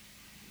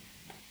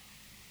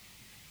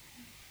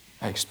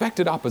 I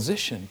expected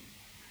opposition.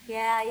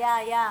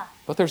 Yeah.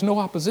 But there's no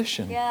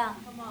opposition. Yeah.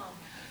 Come on.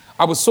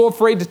 I was so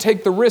afraid to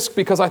take the risk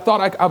because I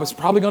thought I was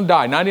probably going to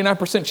die.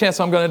 99%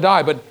 chance I'm going to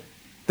die, but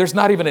there's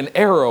not even an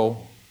arrow.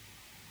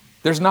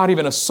 There's not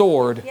even a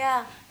sword.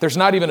 Yeah. There's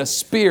not even a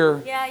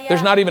spear. Yeah.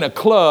 There's not even a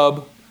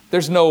club.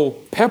 There's no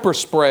pepper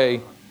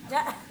spray.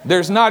 Yeah.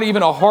 There's not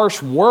even a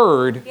harsh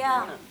word.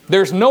 Yeah.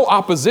 There's no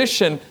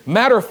opposition.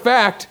 Matter of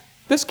fact,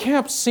 this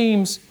camp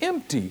seems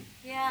empty.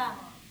 Yeah.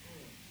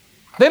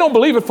 They don't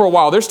believe it for a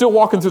while. They're still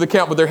walking through the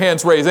camp with their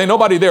hands raised. Ain't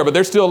nobody there, but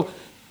they're still,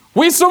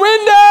 we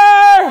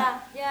surrender!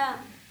 Yeah.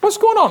 What's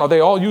going on? Are they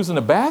all using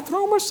the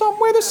bathroom or something?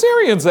 Where are the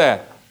Syrians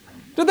at?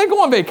 Did they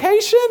go on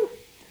vacation?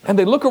 And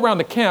they look around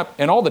the camp,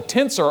 and all the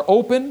tents are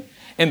open,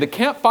 and the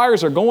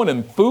campfires are going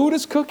and food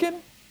is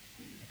cooking,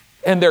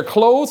 and their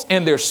clothes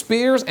and their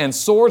spears and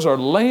swords are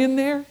laying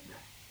there.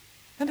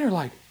 And they're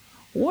like,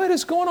 what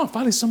is going on?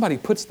 Finally, somebody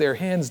puts their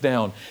hands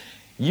down.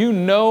 You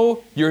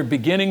know you're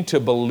beginning to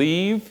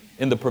believe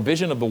in the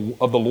provision of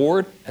the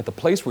Lord at the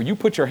place where you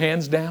put your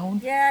hands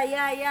down,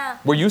 Yeah.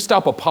 where you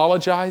stop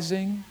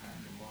apologizing,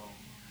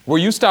 where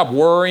you stop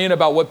worrying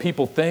about what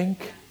people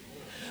think,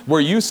 where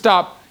you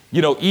stop,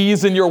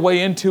 easing your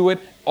way into it.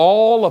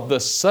 All of the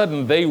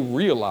sudden they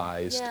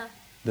realized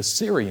the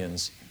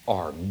Syrians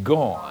are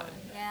gone.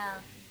 Yeah.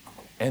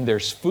 And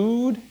there's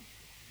food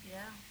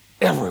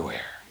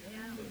everywhere.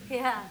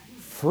 Yeah.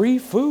 Free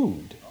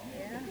food.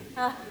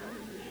 Yeah.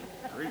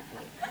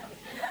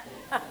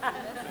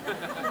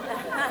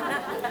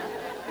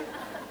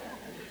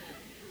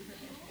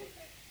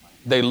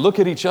 They look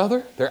at each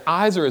other, their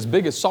eyes are as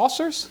big as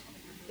saucers,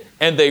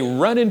 and they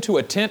run into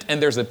a tent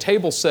and there's a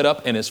table set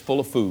up and it's full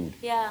of food.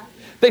 Yeah.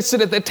 They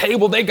sit at the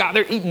table,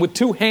 they're eating with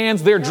two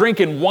hands, they're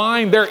drinking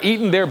wine, they're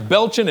eating, they're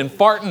belching and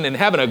farting and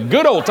having a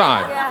good old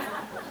time. Yeah.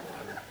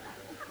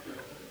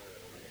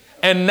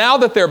 And now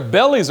that their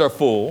bellies are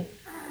full,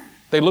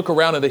 they look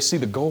around and they see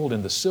the gold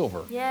and the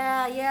silver.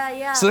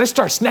 Yeah. So they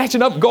start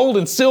snatching up gold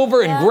and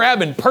silver and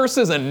grabbing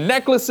purses and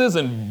necklaces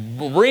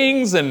and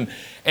rings and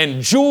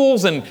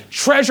jewels and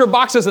treasure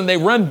boxes, and they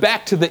run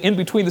back to the in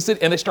between the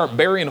city and they start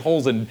burying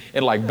holes and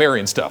like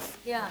burying stuff,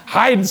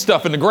 hiding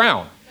stuff in the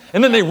ground.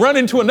 And then they run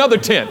into another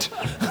tent,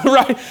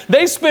 right?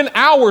 They spend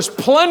hours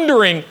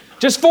plundering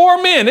just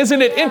 4 men.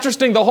 Isn't it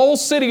interesting? The whole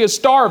city is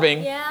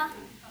starving. Yeah.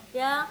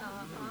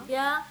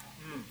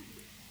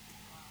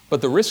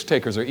 But the risk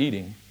takers are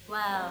eating.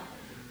 Wow.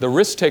 The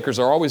risk takers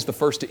are always the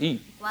first to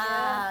eat.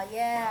 Wow.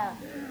 Yeah.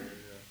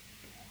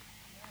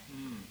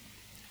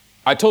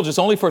 I told you it's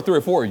only for 3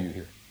 or 4 of you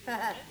here.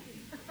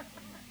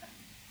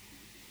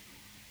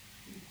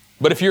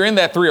 But if you're in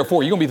that 3 or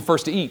 4, you're going to be the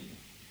first to eat.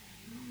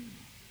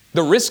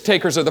 The risk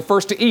takers are the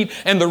first to eat,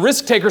 and the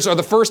risk takers are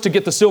the first to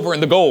get the silver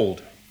and the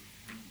gold.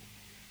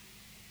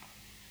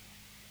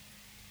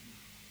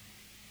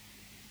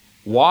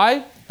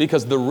 Why?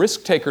 Because the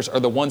risk takers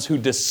are the ones who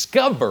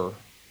discover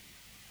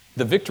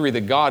the victory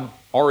that God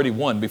already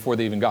won before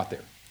they even got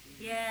there.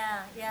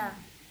 Yeah.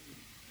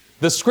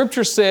 The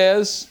scripture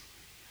says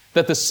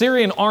that the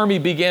Syrian army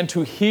began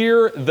to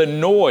hear the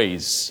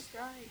noise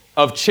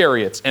of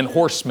chariots and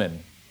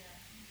horsemen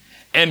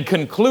and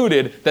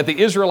concluded that the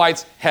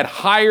Israelites had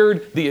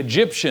hired the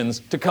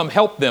Egyptians to come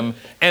help them,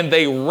 and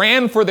they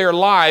ran for their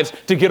lives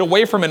to get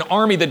away from an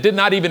army that did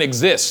not even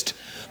exist.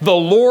 The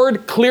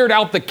Lord cleared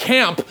out the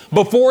camp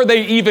before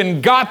they even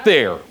got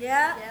there.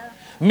 Yeah.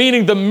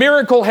 Meaning the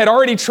miracle had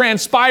already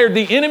transpired.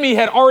 The enemy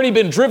had already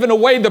been driven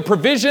away. The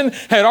provision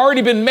had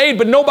already been made,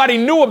 but nobody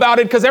knew about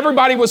it because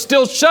everybody was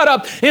still shut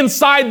up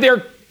inside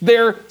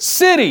their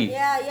city.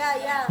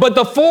 Yeah. But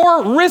the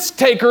 4 risk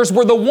takers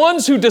were the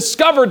ones who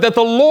discovered that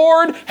the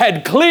Lord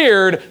had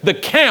cleared the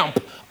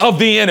camp of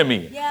the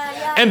enemy.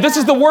 And this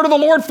is the word of the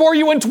Lord for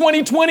you in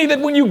 2020, that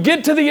when you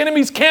get to the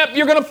enemy's camp,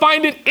 you're going to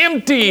find it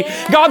empty.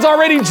 God's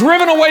already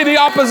driven away the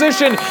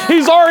opposition.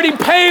 He's already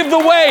paved the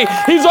way.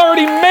 He's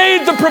already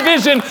made the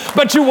provision,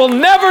 but you will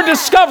never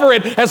discover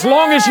it as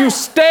long as you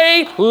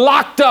stay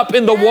locked up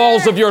in the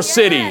walls of your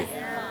city.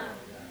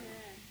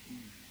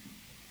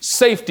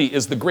 Safety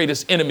is the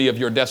greatest enemy of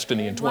your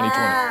destiny in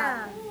 2020.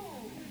 Wow.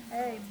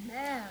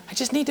 Amen. I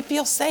just need to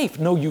feel safe.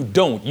 No, you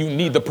don't. You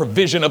need the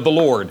provision of the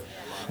Lord.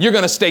 You're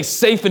going to stay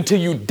safe until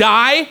you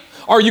die,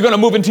 or you're going to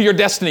move into your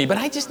destiny. But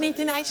I just need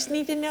to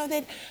know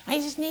that I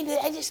just need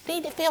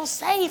to feel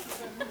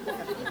safe.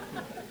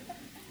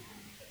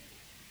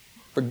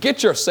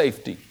 Forget your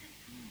safety.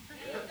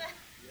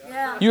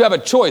 Yeah. You have a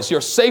choice,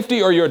 your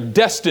safety or your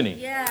destiny.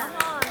 Yeah.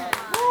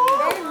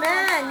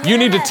 Amen. You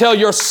need to tell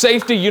your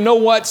safety, you know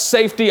what,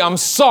 safety, I'm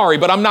sorry,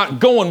 but I'm not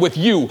going with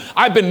you.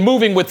 I've been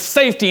moving with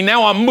safety,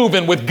 now I'm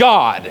moving with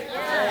God.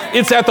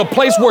 It's at the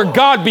place where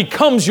God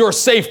becomes your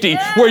safety,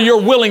 where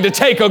you're willing to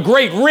take a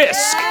great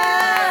risk.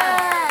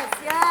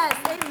 Yes.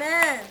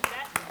 Amen.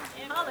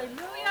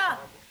 Hallelujah.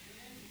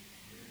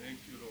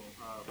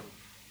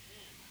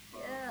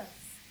 Yes.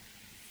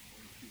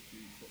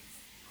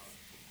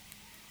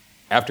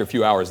 After a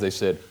few hours, they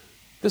said,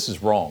 this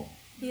is wrong.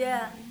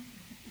 Yeah.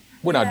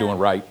 We're not doing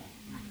right.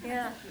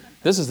 Yeah.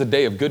 This is the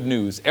day of good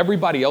news.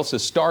 Everybody else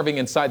is starving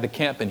inside the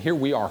camp, and here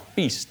we are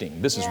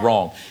feasting. This is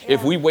wrong.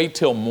 If we wait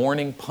till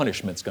morning,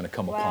 punishment's going to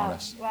come upon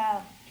us.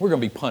 Wow. We're going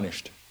to be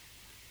punished.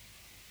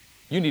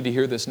 You need to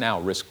hear this now,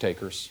 risk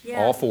takers,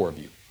 all 4 of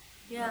you.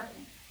 Yeah.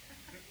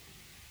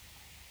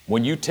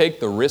 When you take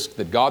the risk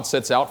that God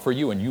sets out for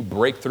you and you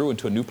break through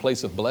into a new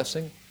place of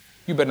blessing,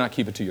 you better not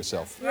keep it to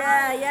yourself.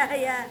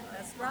 Yeah.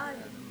 That's right.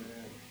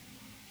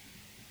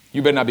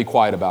 You better not be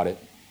quiet about it.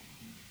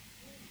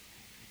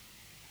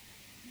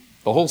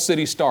 The whole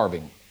city's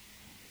starving.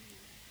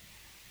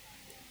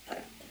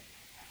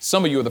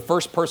 Some of you are the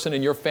first person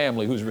in your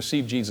family who's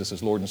received Jesus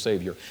as Lord and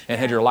Savior and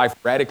had your life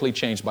radically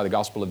changed by the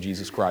gospel of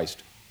Jesus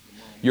Christ.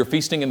 You're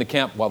feasting in the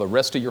camp while the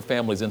rest of your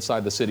family's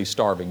inside the city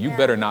starving. You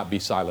better not be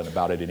silent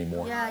about it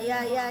anymore.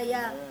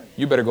 Yeah.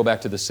 You better go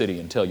back to the city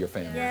and tell your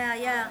family.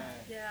 Yeah.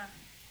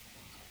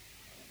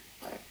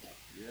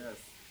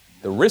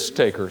 The risk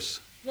takers,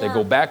 they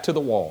go back to the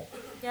wall.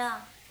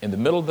 Yeah. In the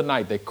middle of the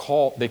night, they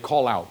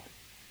call out.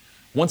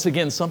 Once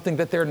again, something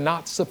that they're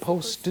not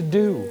supposed to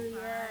do.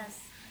 Yes.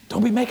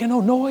 Don't be making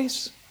no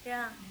noise.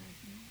 Yeah.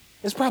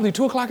 It's probably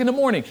 2 o'clock in the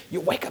morning.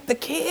 You wake up the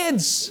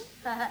kids.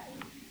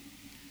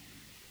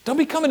 Don't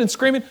be coming and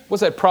screaming.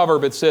 What's that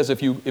proverb? It says,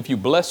 if you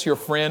bless your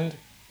friend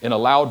in a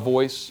loud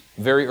voice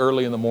very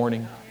early in the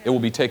morning, it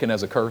will be taken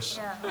as a curse.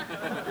 Yeah.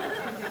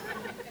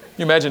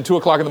 You imagine 2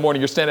 o'clock in the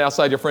morning, you're standing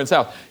outside your friend's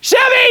house.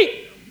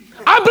 Chevy,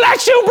 I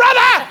bless you,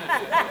 brother.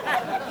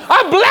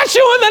 I bless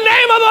you in the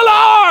name of the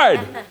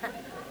Lord.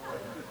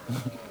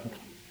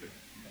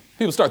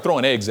 People start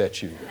throwing eggs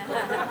at you.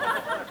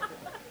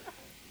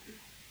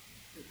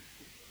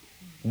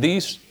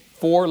 These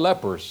 4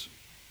 lepers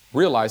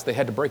realized they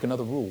had to break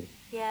another rule.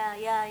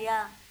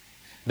 Yeah.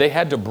 They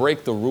had to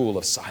break the rule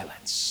of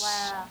silence.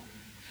 Wow.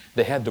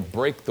 They had to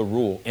break the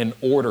rule in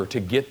order to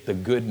get the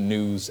good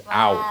news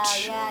out.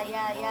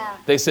 Yeah.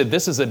 They said,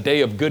 this is a day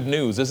of good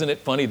news. Isn't it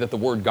funny that the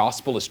word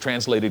gospel is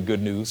translated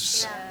good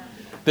news? Yeah.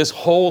 This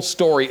whole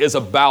story is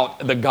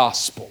about the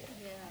gospel.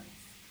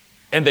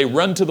 And they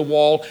run to the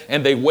wall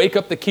and they wake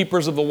up the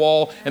keepers of the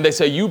wall and they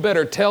say, you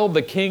better tell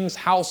the king's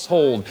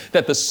household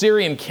that the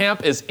Syrian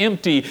camp is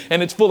empty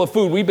and it's full of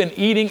food. We've been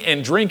eating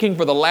and drinking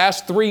for the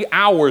last 3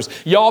 hours.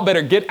 Y'all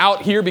better get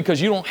out here because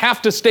you don't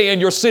have to stay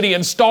in your city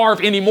and starve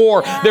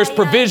anymore. There's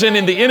provision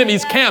in the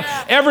enemy's camp.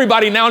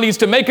 Everybody now needs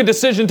to make a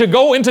decision to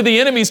go into the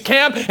enemy's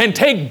camp and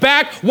take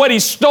back what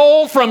he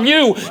stole from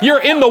you.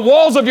 You're in the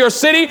walls of your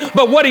city,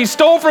 but what he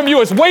stole from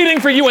you is waiting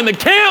for you in the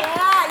camp.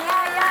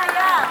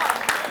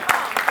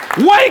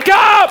 Wake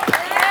up!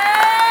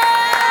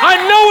 I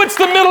know it's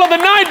the middle of the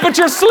night, but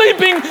you're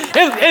sleeping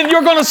and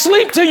you're going to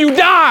sleep till you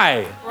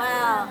die.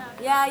 Wow.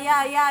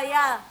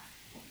 Yeah.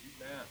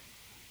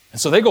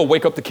 And so they go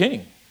wake up the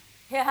king.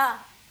 Yeah.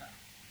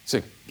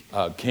 Say,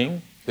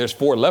 king, there's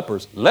 4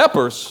 lepers.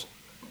 Lepers?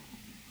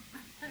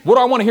 What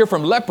do I want to hear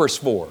from lepers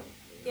for?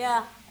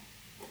 Yeah.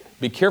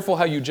 Be careful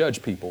how you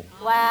judge people.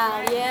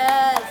 Wow.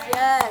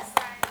 Yes.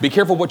 Be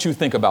careful what you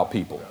think about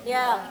people.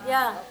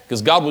 Yeah.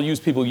 Because God will use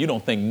people you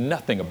don't think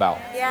nothing about.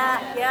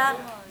 Yeah.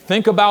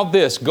 Think about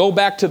this. Go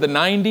back to the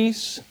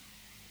 90s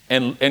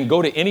and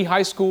go to any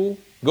high school.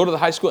 Go to the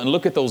high school and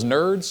look at those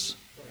nerds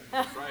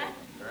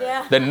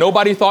Yeah. that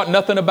nobody thought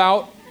nothing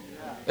about.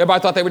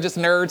 Everybody thought they were just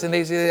nerds and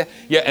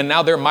and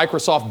now they're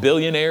Microsoft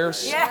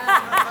billionaires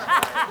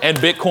and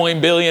Bitcoin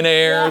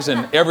billionaires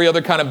and every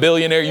other kind of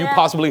billionaire you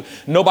possibly,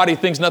 nobody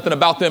thinks nothing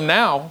about them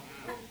now.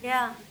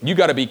 Yeah. You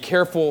got to be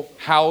careful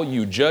how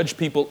you judge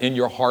people in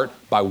your heart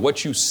by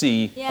what you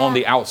see on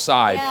the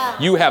outside. Yeah.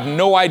 You have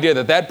no idea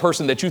that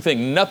person that you think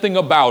nothing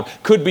about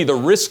could be the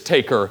risk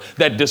taker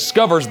that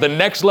discovers the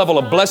next level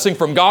of blessing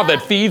from God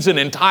that feeds an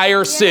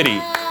entire city.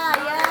 Yeah.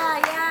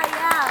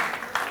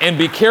 And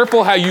be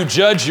careful how you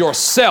judge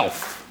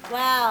yourself.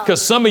 Wow.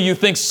 Because some of you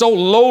think so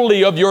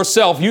lowly of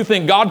yourself. You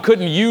think God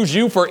couldn't use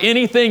you for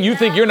anything. You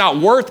think you're not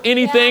worth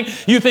anything.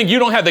 You think you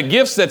don't have the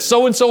gifts that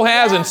so-and-so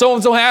has and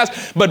so-and-so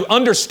has. But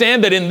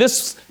understand that in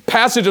this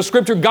passage of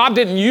Scripture, God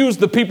didn't use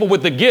the people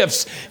with the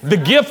gifts. The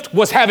gift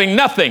was having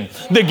nothing.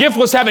 The gift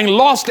was having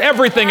lost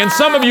everything. And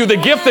some of you, the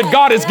gift that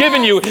God has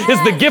given you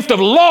is the gift of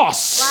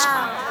loss.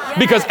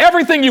 Because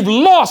everything you've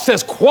lost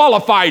has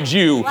qualified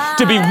you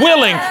to be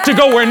willing to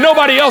go where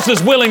nobody else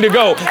is willing to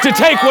go, to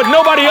take what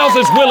nobody else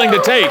is willing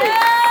to take.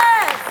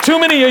 Too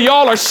many of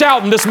y'all are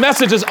shouting, this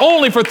message is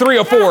only for 3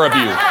 or 4 of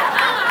you.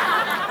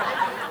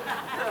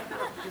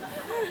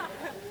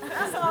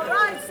 That's all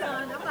right,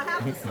 son. I'm going to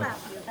have to slap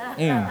you. Lord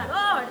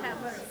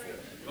have mercy.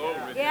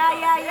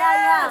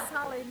 Yeah.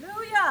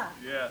 Hallelujah.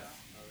 Yes.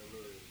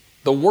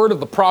 The word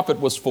of the prophet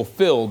was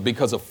fulfilled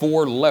because of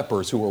 4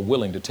 lepers who were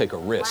willing to take a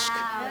risk.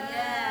 Wow.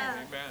 Yeah.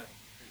 Amen.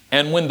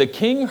 And when the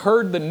king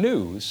heard the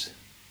news,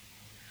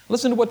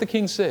 listen to what the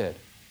king said.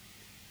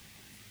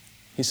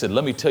 He said,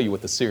 let me tell you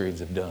what the Syrians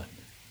have done.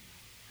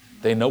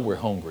 They know we're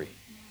hungry.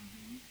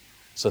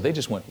 So they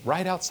just went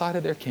right outside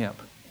of their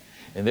camp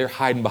and they're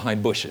hiding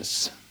behind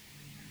bushes.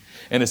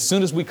 And as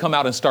soon as we come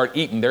out and start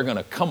eating, they're going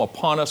to come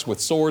upon us with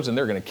swords and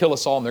they're going to kill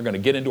us all and they're going to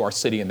get into our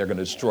city and they're going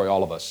to destroy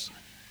all of us.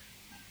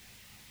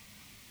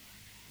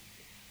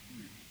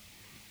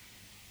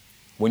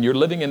 When you're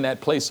living in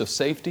that place of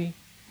safety,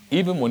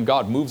 even when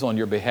God moves on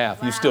your behalf,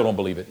 you still don't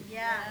believe it.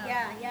 Yeah.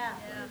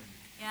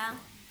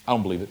 I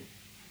don't believe it.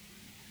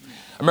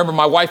 I remember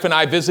my wife and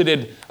I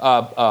visited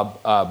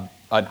an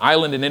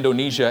island in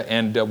Indonesia,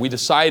 and we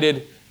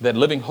decided that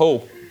Living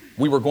Hope,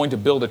 we were going to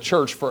build a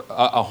church for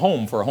a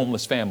home for a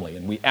homeless family.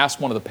 And we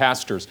asked one of the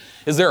pastors,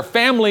 is there a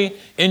family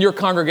in your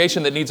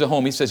congregation that needs a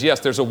home? He says,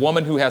 yes, there's a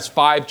woman who has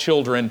 5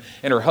 children,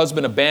 and her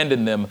husband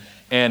abandoned them,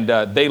 and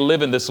they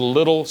live in this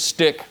little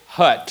stick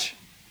hut.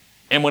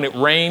 And when it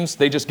rains,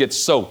 they just get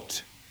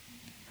soaked.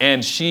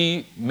 And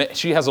she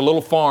has a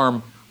little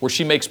farm where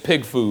she makes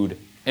pig food,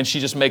 and she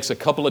just makes a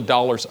couple of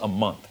dollars a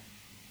month.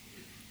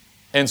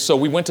 And so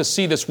we went to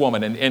see this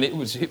woman, and it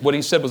was what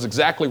he said was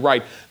exactly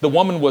right. The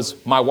woman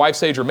was my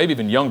wife's age, or maybe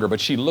even younger,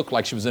 but she looked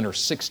like she was in her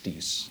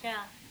 60s. Yeah.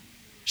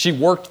 She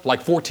worked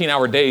like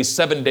 14-hour days,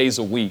 7 days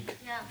a week.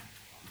 Yeah.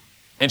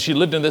 And she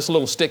lived in this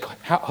little stick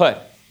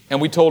hut. And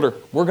we told her,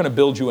 we're going to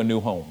build you a new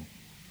home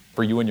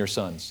for you and your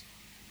sons.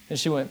 And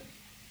she went,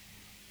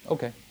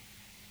 okay.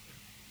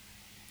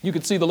 You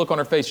could see the look on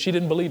her face. She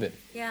didn't believe it.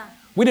 Yeah.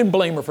 We didn't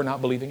blame her for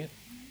not believing it.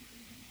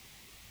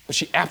 But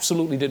she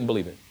absolutely didn't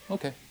believe it.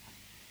 Okay.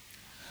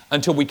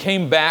 Until we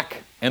came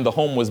back and the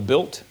home was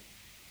built.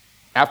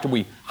 After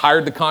we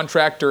hired the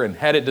contractor and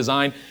had it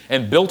designed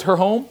and built her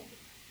home,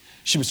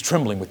 she was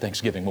trembling with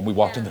thanksgiving when we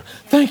walked in there.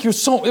 Thank you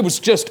so much. It was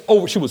just,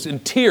 she was in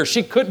tears.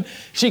 She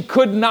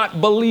could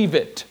not believe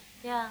it.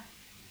 Yeah.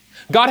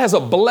 God has a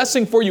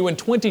blessing for you in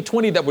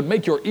 2020 that would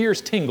make your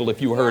ears tingle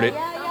if you heard it.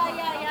 Yeah.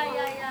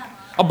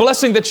 A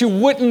blessing that you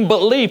wouldn't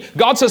believe.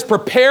 God says,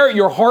 prepare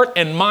your heart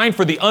and mind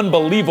for the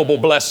unbelievable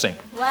blessing.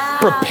 Wow.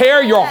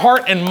 Prepare your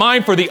heart and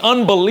mind for the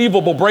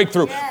unbelievable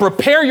breakthrough. Yes.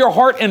 Prepare your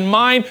heart and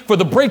mind for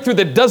the breakthrough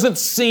that doesn't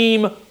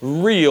seem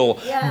real.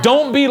 Yeah.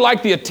 Don't be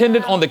like the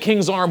attendant on the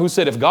king's arm who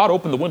said, if God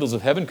opened the windows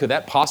of heaven, could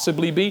that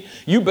possibly be?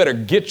 You better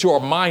get your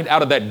mind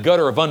out of that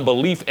gutter of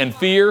unbelief and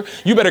fear.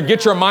 You better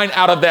get your mind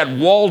out of that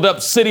walled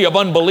up city of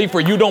unbelief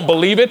where you don't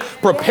believe it.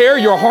 Prepare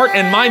your heart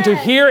and mind to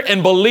hear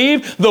and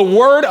believe the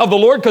word of the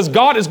Lord, because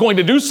God is going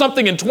to do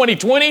something in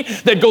 2020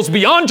 that goes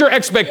beyond your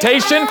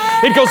expectation.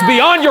 It goes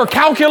beyond your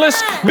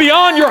calculus,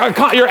 beyond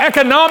your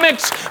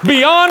economics,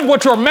 beyond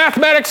what your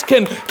mathematics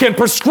can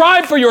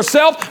prescribe for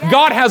yourself.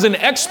 God has an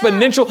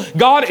exponential,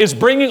 God is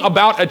bringing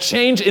about a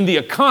change in the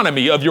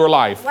economy of your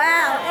life.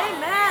 Wow.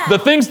 Amen. The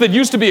things that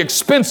used to be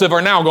expensive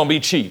are now going to be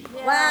cheap.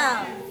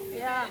 Wow.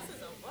 Yeah.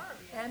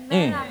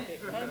 Amen.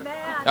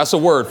 Amen. That's a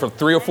word for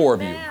 3 or 4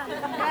 of you.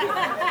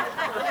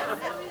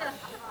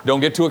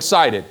 Don't get too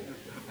excited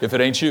if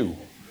it ain't you.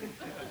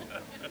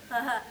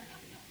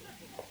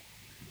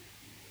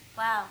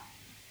 Wow.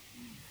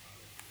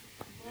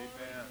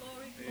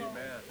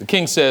 The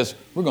king says,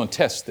 we're going to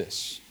test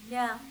this.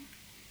 Yeah.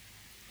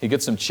 He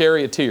gets some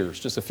charioteers,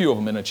 just a few of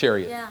them in a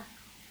chariot. Yeah.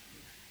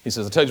 He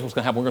says, I'll tell you what's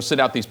going to happen. We're going to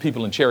send out these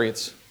people in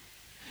chariots,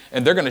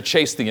 and they're going to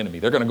chase the enemy.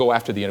 They're going to go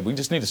after the enemy. We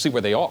just need to see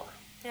where they are.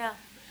 Yeah.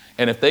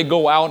 And if they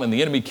go out and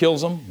the enemy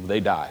kills them, they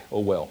die. Oh,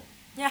 well.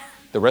 Yeah.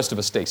 The rest of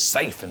us stay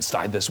safe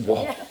inside this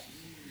wall. Yeah.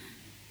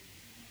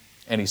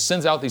 And he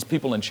sends out these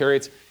people in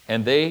chariots,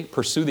 and they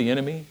pursue the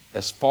enemy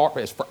as far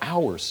as for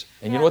hours.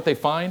 And you know what they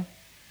find?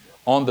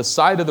 On the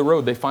side of the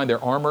road, they find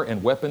their armor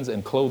and weapons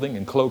and clothing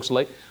and cloaks.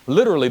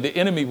 Literally, the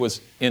enemy was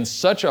in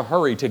such a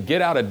hurry to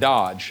get out of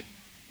Dodge,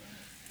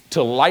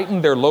 to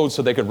lighten their load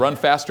so they could run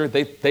faster.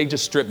 They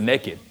just stripped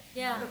naked.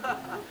 Yeah.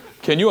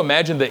 Can you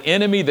imagine the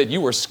enemy that you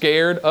were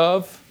scared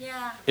of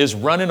Yeah. is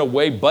running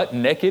away butt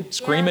naked,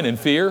 screaming in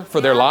fear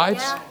for their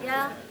lives?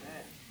 Yeah.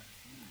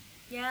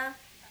 Yeah.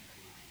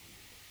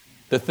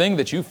 The thing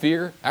that you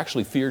fear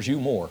actually fears you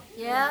more.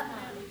 Yeah.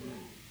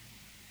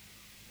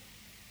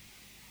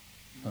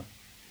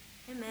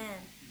 Amen.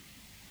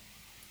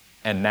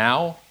 And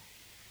now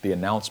the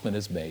announcement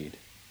is made.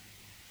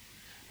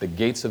 The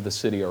gates of the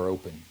city are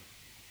open,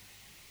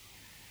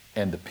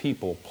 and the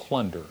people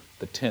plunder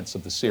the tents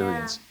of the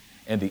Syrians.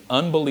 And the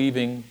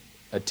unbelieving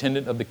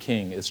attendant of the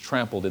king is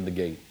trampled in the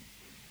gate.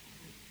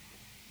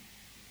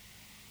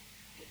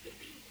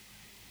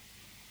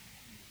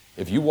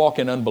 If you walk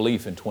in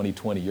unbelief in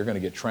 2020, you're going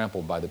to get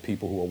trampled by the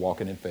people who are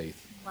walking in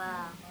faith.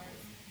 Wow.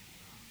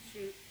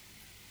 Shoot.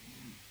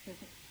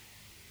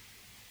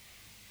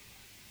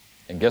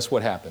 And guess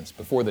what happens?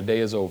 Before the day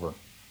is over,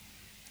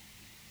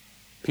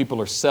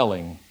 people are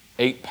selling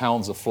 8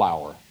 pounds of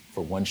flour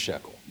for 1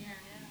 shekel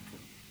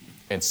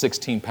and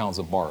 16 pounds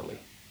of barley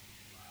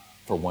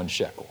for 1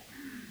 shekel.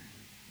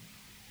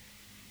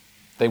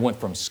 They went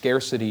from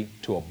scarcity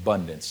to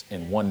abundance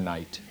in one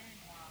night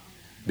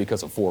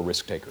because of 4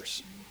 risk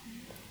takers.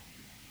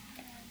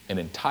 An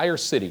entire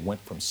city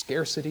went from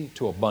scarcity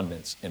to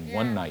abundance in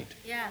one night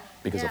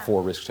because of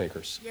 4 risk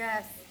takers.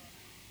 Yes.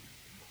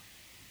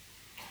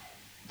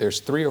 There's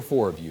 3 or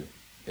 4 of you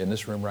in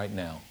this room right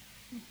now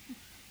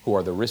who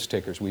are the risk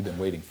takers we've been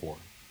waiting for.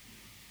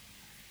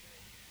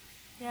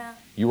 Yeah.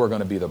 You are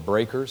going to be the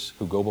breakers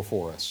who go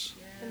before us.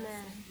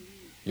 Amen.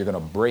 You're going to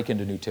break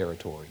into new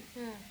territory.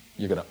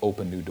 You're going to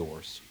open new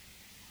doors.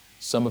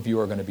 Some of you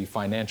are going to be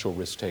financial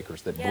risk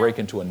takers that break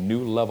into a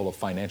new level of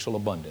financial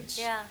abundance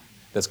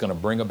that's going to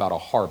bring about a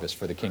harvest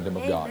for the kingdom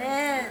of God.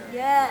 Amen.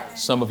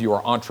 Yes. Some of you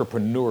are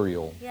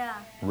entrepreneurial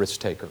risk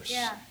takers.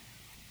 Yeah.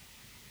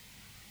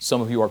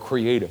 Some of you are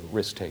creative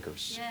risk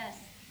takers. Yes.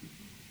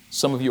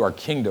 Some of you are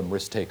kingdom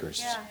risk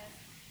takers. Yeah.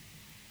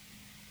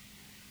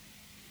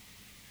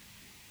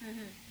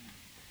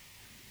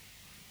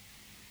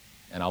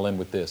 And I'll end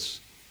with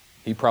this.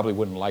 He probably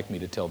wouldn't like me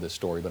to tell this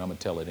story, but I'm going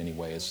to tell it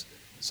anyway as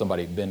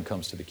Ben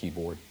comes to the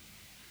keyboard.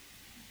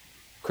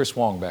 Chris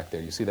Wong back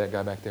there. You see that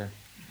guy back there?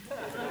 A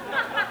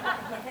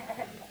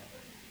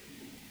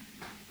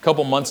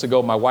couple months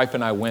ago, my wife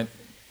and I went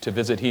to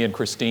visit he and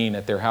Christine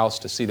at their house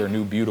to see their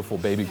new beautiful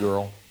baby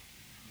girl,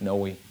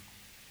 Noe.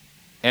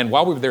 And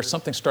while we were there,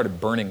 something started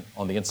burning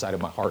on the inside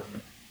of my heart.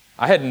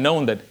 I hadn't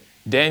known that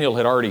Daniel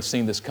had already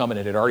seen this coming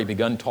and had already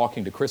begun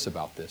talking to Chris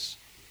about this.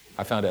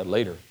 I found out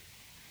later.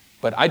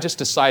 But I just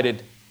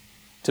decided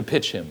to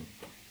pitch him.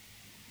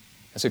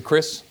 I said,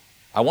 Chris,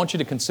 I want you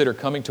to consider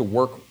coming to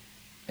work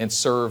and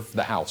serve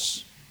the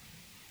house.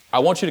 I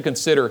want you to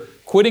consider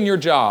quitting your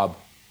job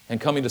and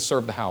coming to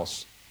serve the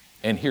house.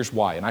 And here's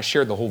why. And I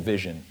shared the whole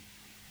vision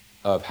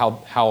of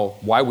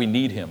why we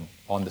need him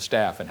on the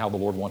staff and how the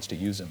Lord wants to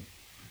use him.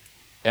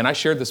 And I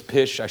shared this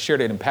pitch. I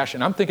shared it in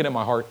passion. I'm thinking in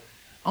my heart,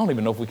 I don't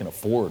even know if we can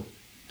afford.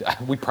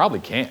 We probably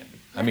can't.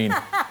 I mean,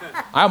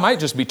 I might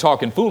just be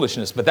talking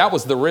foolishness, but that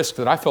was the risk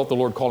that I felt the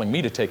Lord calling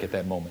me to take at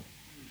that moment.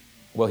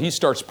 Well, he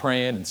starts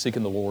praying and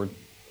seeking the Lord,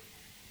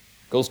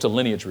 goes to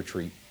Lineage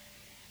Retreat.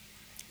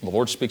 The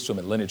Lord speaks to him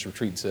at Lineage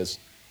Retreat and says,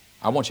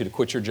 I want you to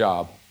quit your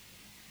job,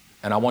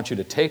 and I want you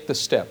to take the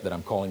step that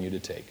I'm calling you to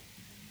take.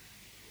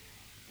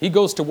 He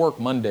goes to work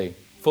Monday,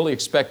 fully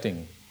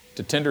expecting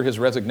to tender his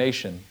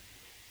resignation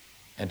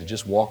and to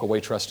just walk away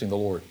trusting the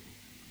Lord.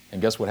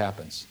 And guess what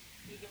happens?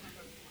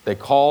 They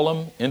call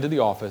him into the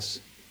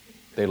office,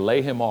 they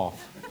lay him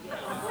off,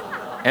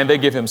 and they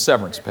give him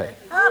severance pay.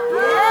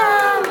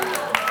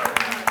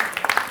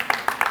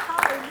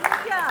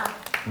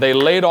 They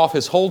laid off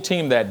his whole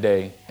team that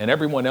day, and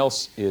everyone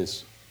else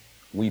is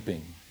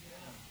weeping.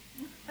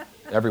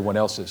 Everyone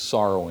else is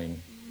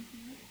sorrowing.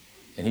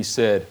 And he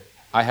said,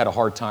 I had a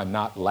hard time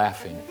not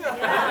laughing.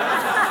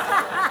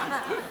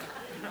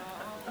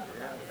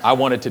 I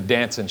wanted to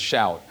dance and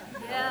shout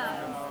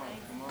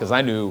because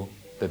I knew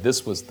that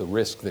this was the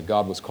risk that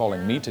God was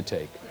calling me to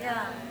take.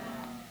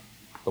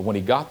 But when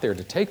he got there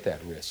to take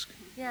that risk,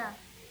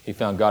 he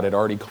found God had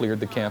already cleared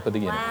the camp of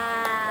the enemy.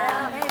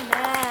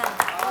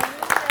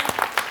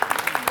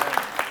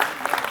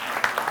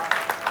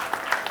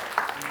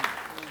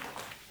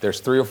 There's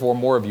 3 or 4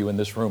 more of you in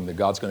this room that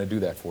God's going to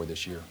do that for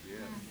this year.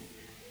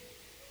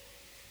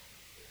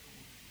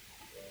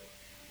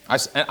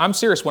 I'm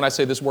serious when I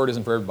say this word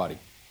isn't for everybody.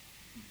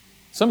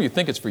 Some of you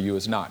think it's for you,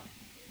 it's not.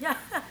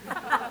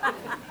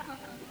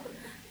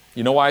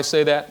 You know why I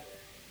say that?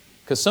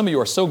 Because some of you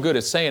are so good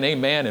at saying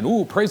amen and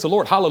ooh, praise the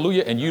Lord,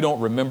 hallelujah, and you don't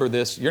remember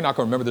this. You're not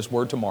going to remember this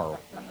word tomorrow.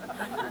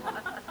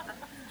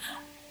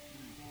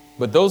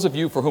 But those of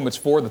you for whom it's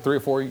for, the 3 or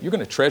 4, you're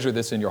going to treasure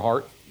this in your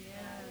heart.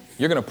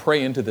 You're going to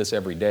pray into this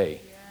every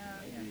day.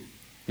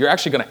 You're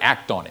actually going to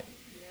act on it.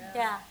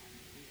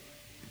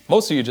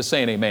 Most of you are just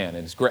saying amen,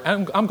 and it's great.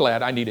 I'm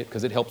glad I need it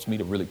because it helps me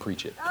to really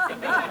preach it.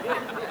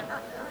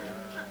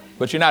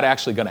 But you're not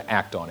actually going to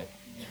act on it.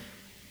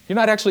 You're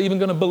not actually even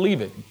going to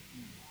believe it.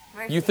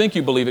 You think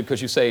you believe it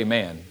because you say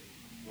amen.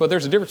 But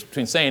there's a difference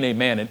between saying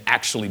amen and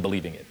actually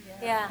believing it.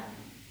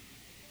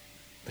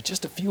 But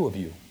just a few of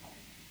you,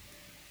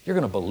 you're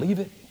going to believe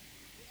it.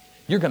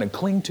 You're going to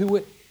cling to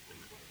it.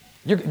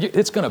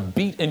 It's going to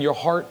beat in your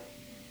heart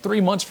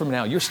 3 months from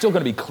now. You're still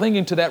going to be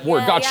clinging to that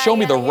word. God, show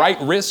me the right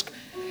risk.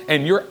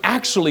 And you're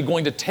actually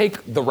going to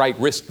take the right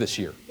risk this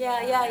year.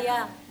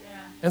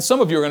 And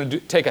some of you are going to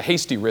take a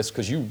hasty risk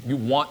because you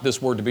want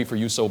this word to be for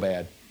you so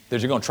bad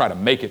that you're going to try to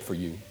make it for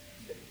you.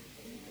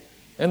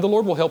 And the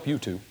Lord will help you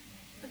too.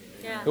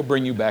 He'll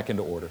bring you back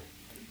into order.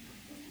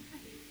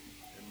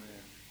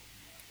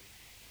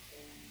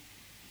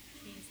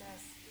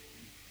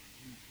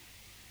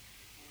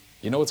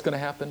 You know what's going to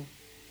happen?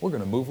 We're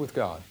going to move with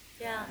God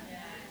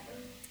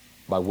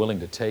by willing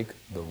to take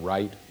the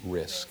right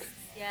risk.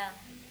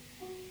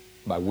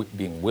 By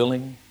being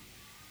willing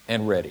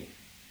and ready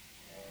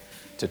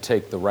to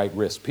take the right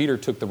risk. Peter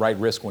took the right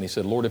risk when he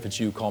said, Lord, if it's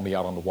you, call me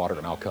out on the water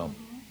and I'll come.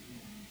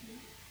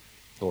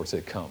 The Lord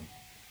said, come.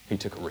 He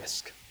took a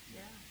risk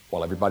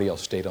while everybody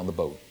else stayed on the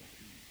boat.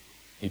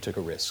 He took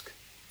a risk.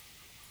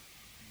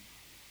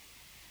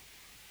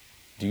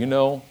 Do you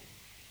know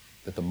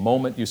that the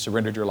moment you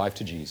surrendered your life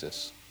to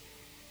Jesus,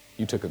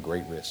 you took a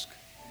great risk?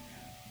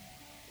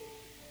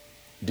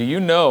 Do you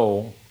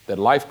know that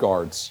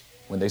lifeguards,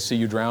 when they see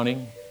you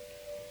drowning,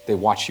 they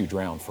watch you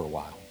drown for a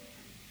while?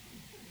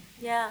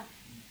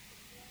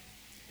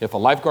 If a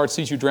lifeguard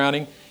sees you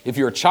drowning, if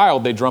you're a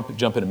child, they jump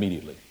in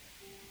immediately.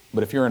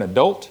 But if you're an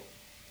adult,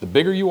 the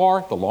bigger you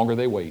are, the longer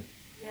they wait.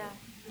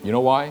 You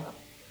know why?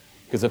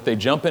 Because if they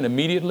jump in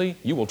immediately,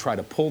 you will try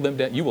to pull them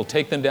down. You will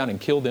take them down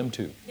and kill them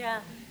too.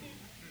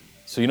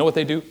 So you know what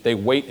they do? They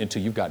wait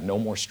until you've got no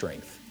more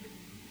strength.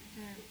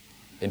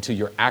 Until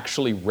you're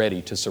actually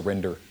ready to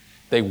surrender.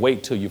 They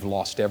wait till you've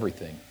lost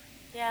everything.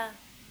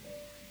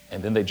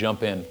 And then they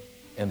jump in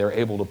and they're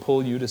able to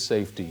pull you to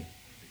safety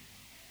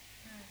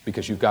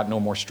because you've got no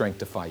more strength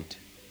to fight.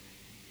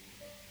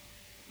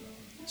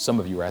 Some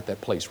of you are at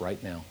that place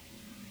right now.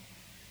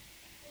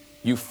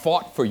 You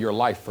fought for your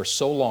life for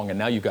so long and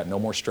now you've got no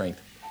more strength.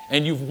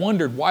 And you've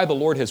wondered why the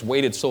Lord has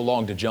waited so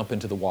long to jump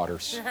into the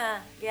waters.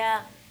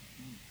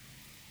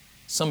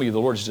 Some of you,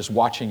 the Lord is just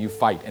watching you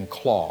fight and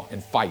claw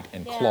and fight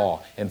and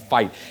claw and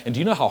fight. And do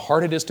you know how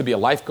hard it is to be a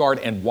lifeguard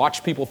and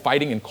watch people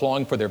fighting and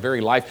clawing for their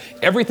very life?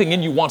 Everything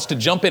in you wants to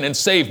jump in and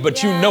save,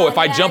 but you know if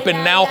I jump in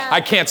now,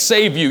 I can't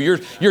save you.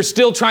 You're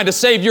still trying to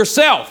save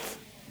yourself.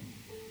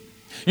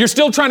 You're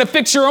still trying to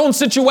fix your own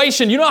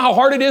situation. You know how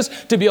hard it is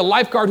to be a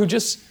lifeguard who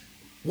just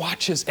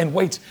watches and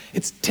waits.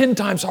 It's 10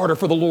 times harder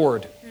for the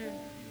Lord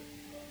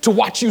to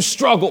watch you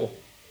struggle.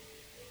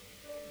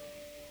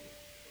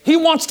 He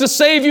wants to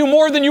save you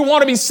more than you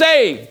want to be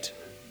saved.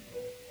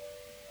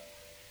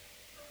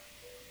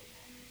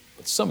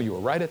 But some of you are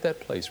right at that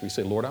place where you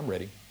say, Lord, I'm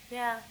ready.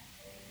 Yeah.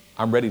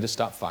 I'm ready to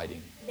stop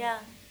fighting. Yeah.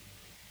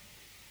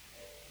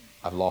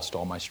 I've lost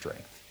all my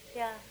strength.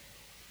 Yeah.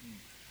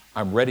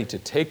 I'm ready to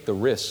take the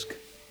risk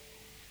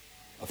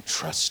of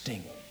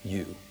trusting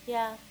you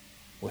Yeah.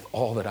 with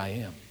all that I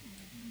am.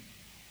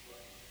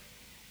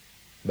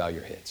 Bow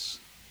your heads.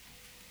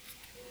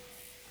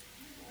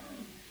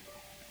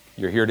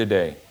 You're here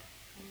today.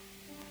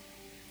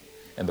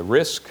 And the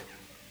risk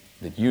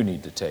that you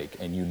need to take,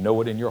 and you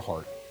know it in your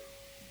heart,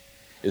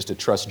 is to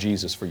trust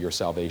Jesus for your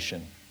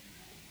salvation.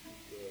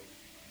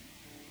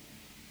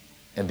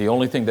 And the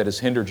only thing that has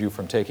hindered you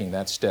from taking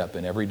that step,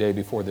 and every day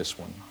before this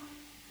one,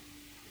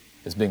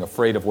 is being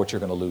afraid of what you're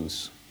going to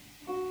lose.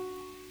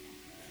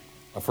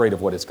 Afraid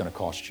of what it's going to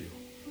cost you.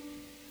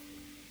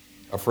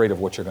 Afraid of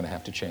what you're going to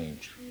have to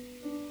change.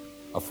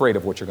 Afraid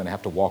of what you're going to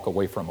have to walk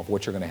away from, of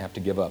what you're going to have to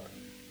give up.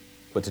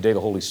 But today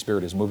the Holy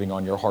Spirit is moving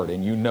on your heart,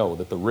 and you know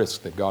that the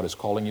risk that God is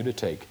calling you to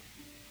take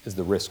is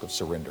the risk of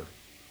surrender.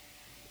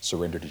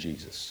 Surrender to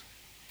Jesus.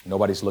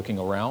 Nobody's looking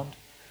around.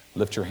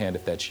 Lift your hand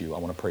if that's you. I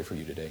want to pray for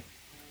you today.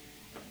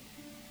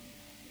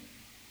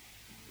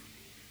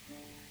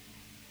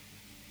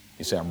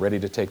 You say, I'm ready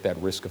to take that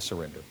risk of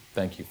surrender.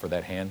 Thank you for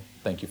that hand.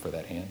 Thank you for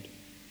that hand.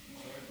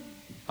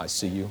 I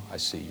see you. I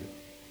see you.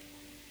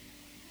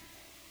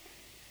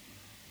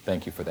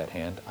 Thank you for that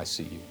hand. I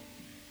see you.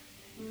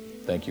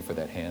 Thank you for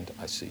that hand.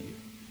 I see you.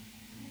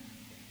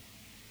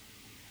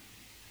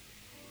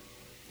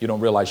 You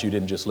don't realize you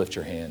didn't just lift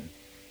your hand.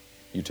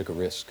 You took a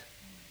risk.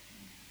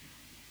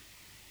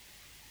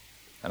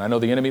 And I know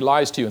the enemy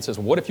lies to you and says,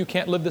 what if you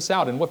can't live this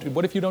out? And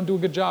what if you don't do a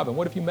good job? And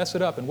what if you mess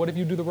it up? And what if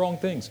you do the wrong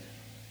things?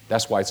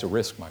 That's why it's a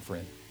risk, my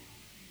friend.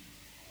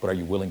 But are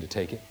you willing to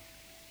take it?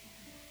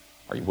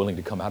 Are you willing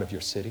to come out of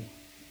your city?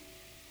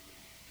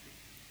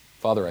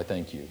 Father, I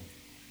thank you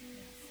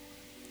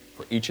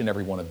for each and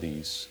every one of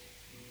these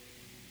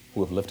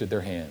who have lifted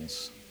their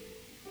hands,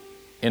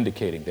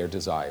 indicating their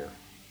desire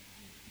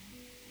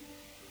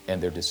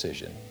and their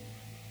decision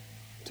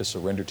to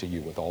surrender to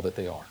you with all that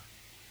they are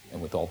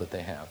and with all that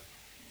they have.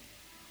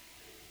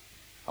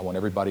 I want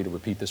everybody to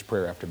repeat this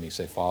prayer after me.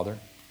 Say, Father,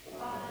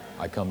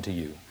 I come to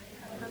you.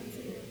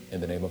 In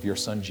the name of your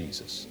Son,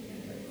 Jesus,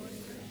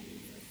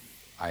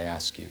 I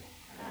ask you,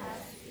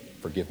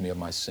 forgive me of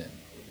my sin.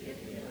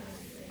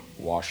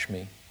 Wash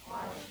me,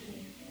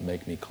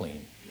 make me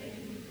clean.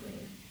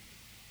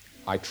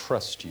 I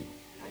trust you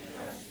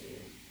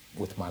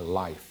with my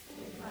life.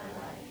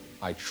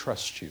 I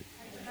trust you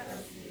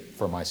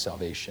for my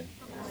salvation.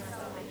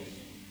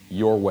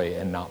 Your way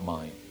and not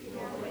mine.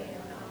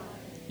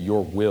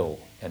 Your will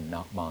and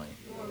not mine.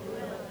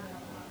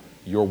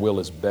 Your will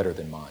is better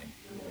than mine.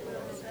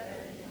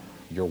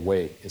 Your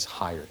way is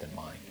higher than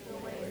mine.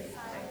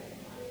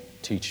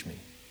 Teach me.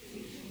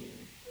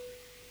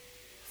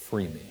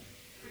 Free me.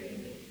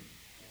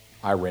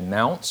 I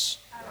renounce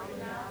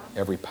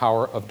every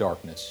power of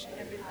darkness,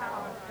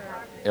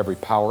 every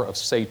power of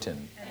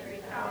Satan,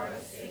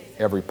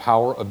 every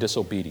power of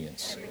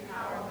disobedience,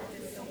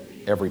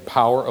 every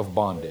power of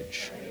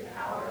bondage,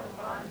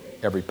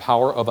 every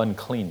power of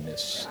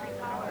uncleanness.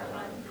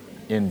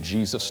 In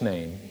Jesus'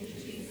 name,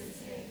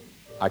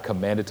 I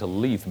command it to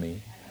leave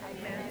me.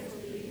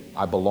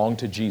 I belong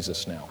to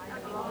Jesus now.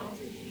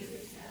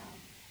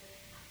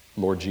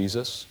 Lord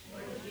Jesus,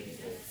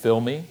 fill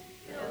me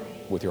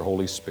with your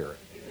Holy Spirit.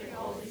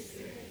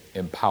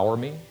 Empower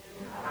me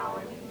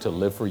to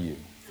live for you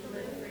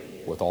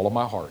with all of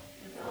my heart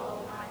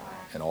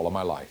and all of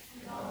my life.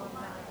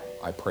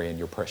 I pray in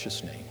your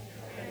precious name.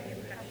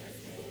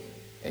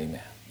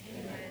 Amen.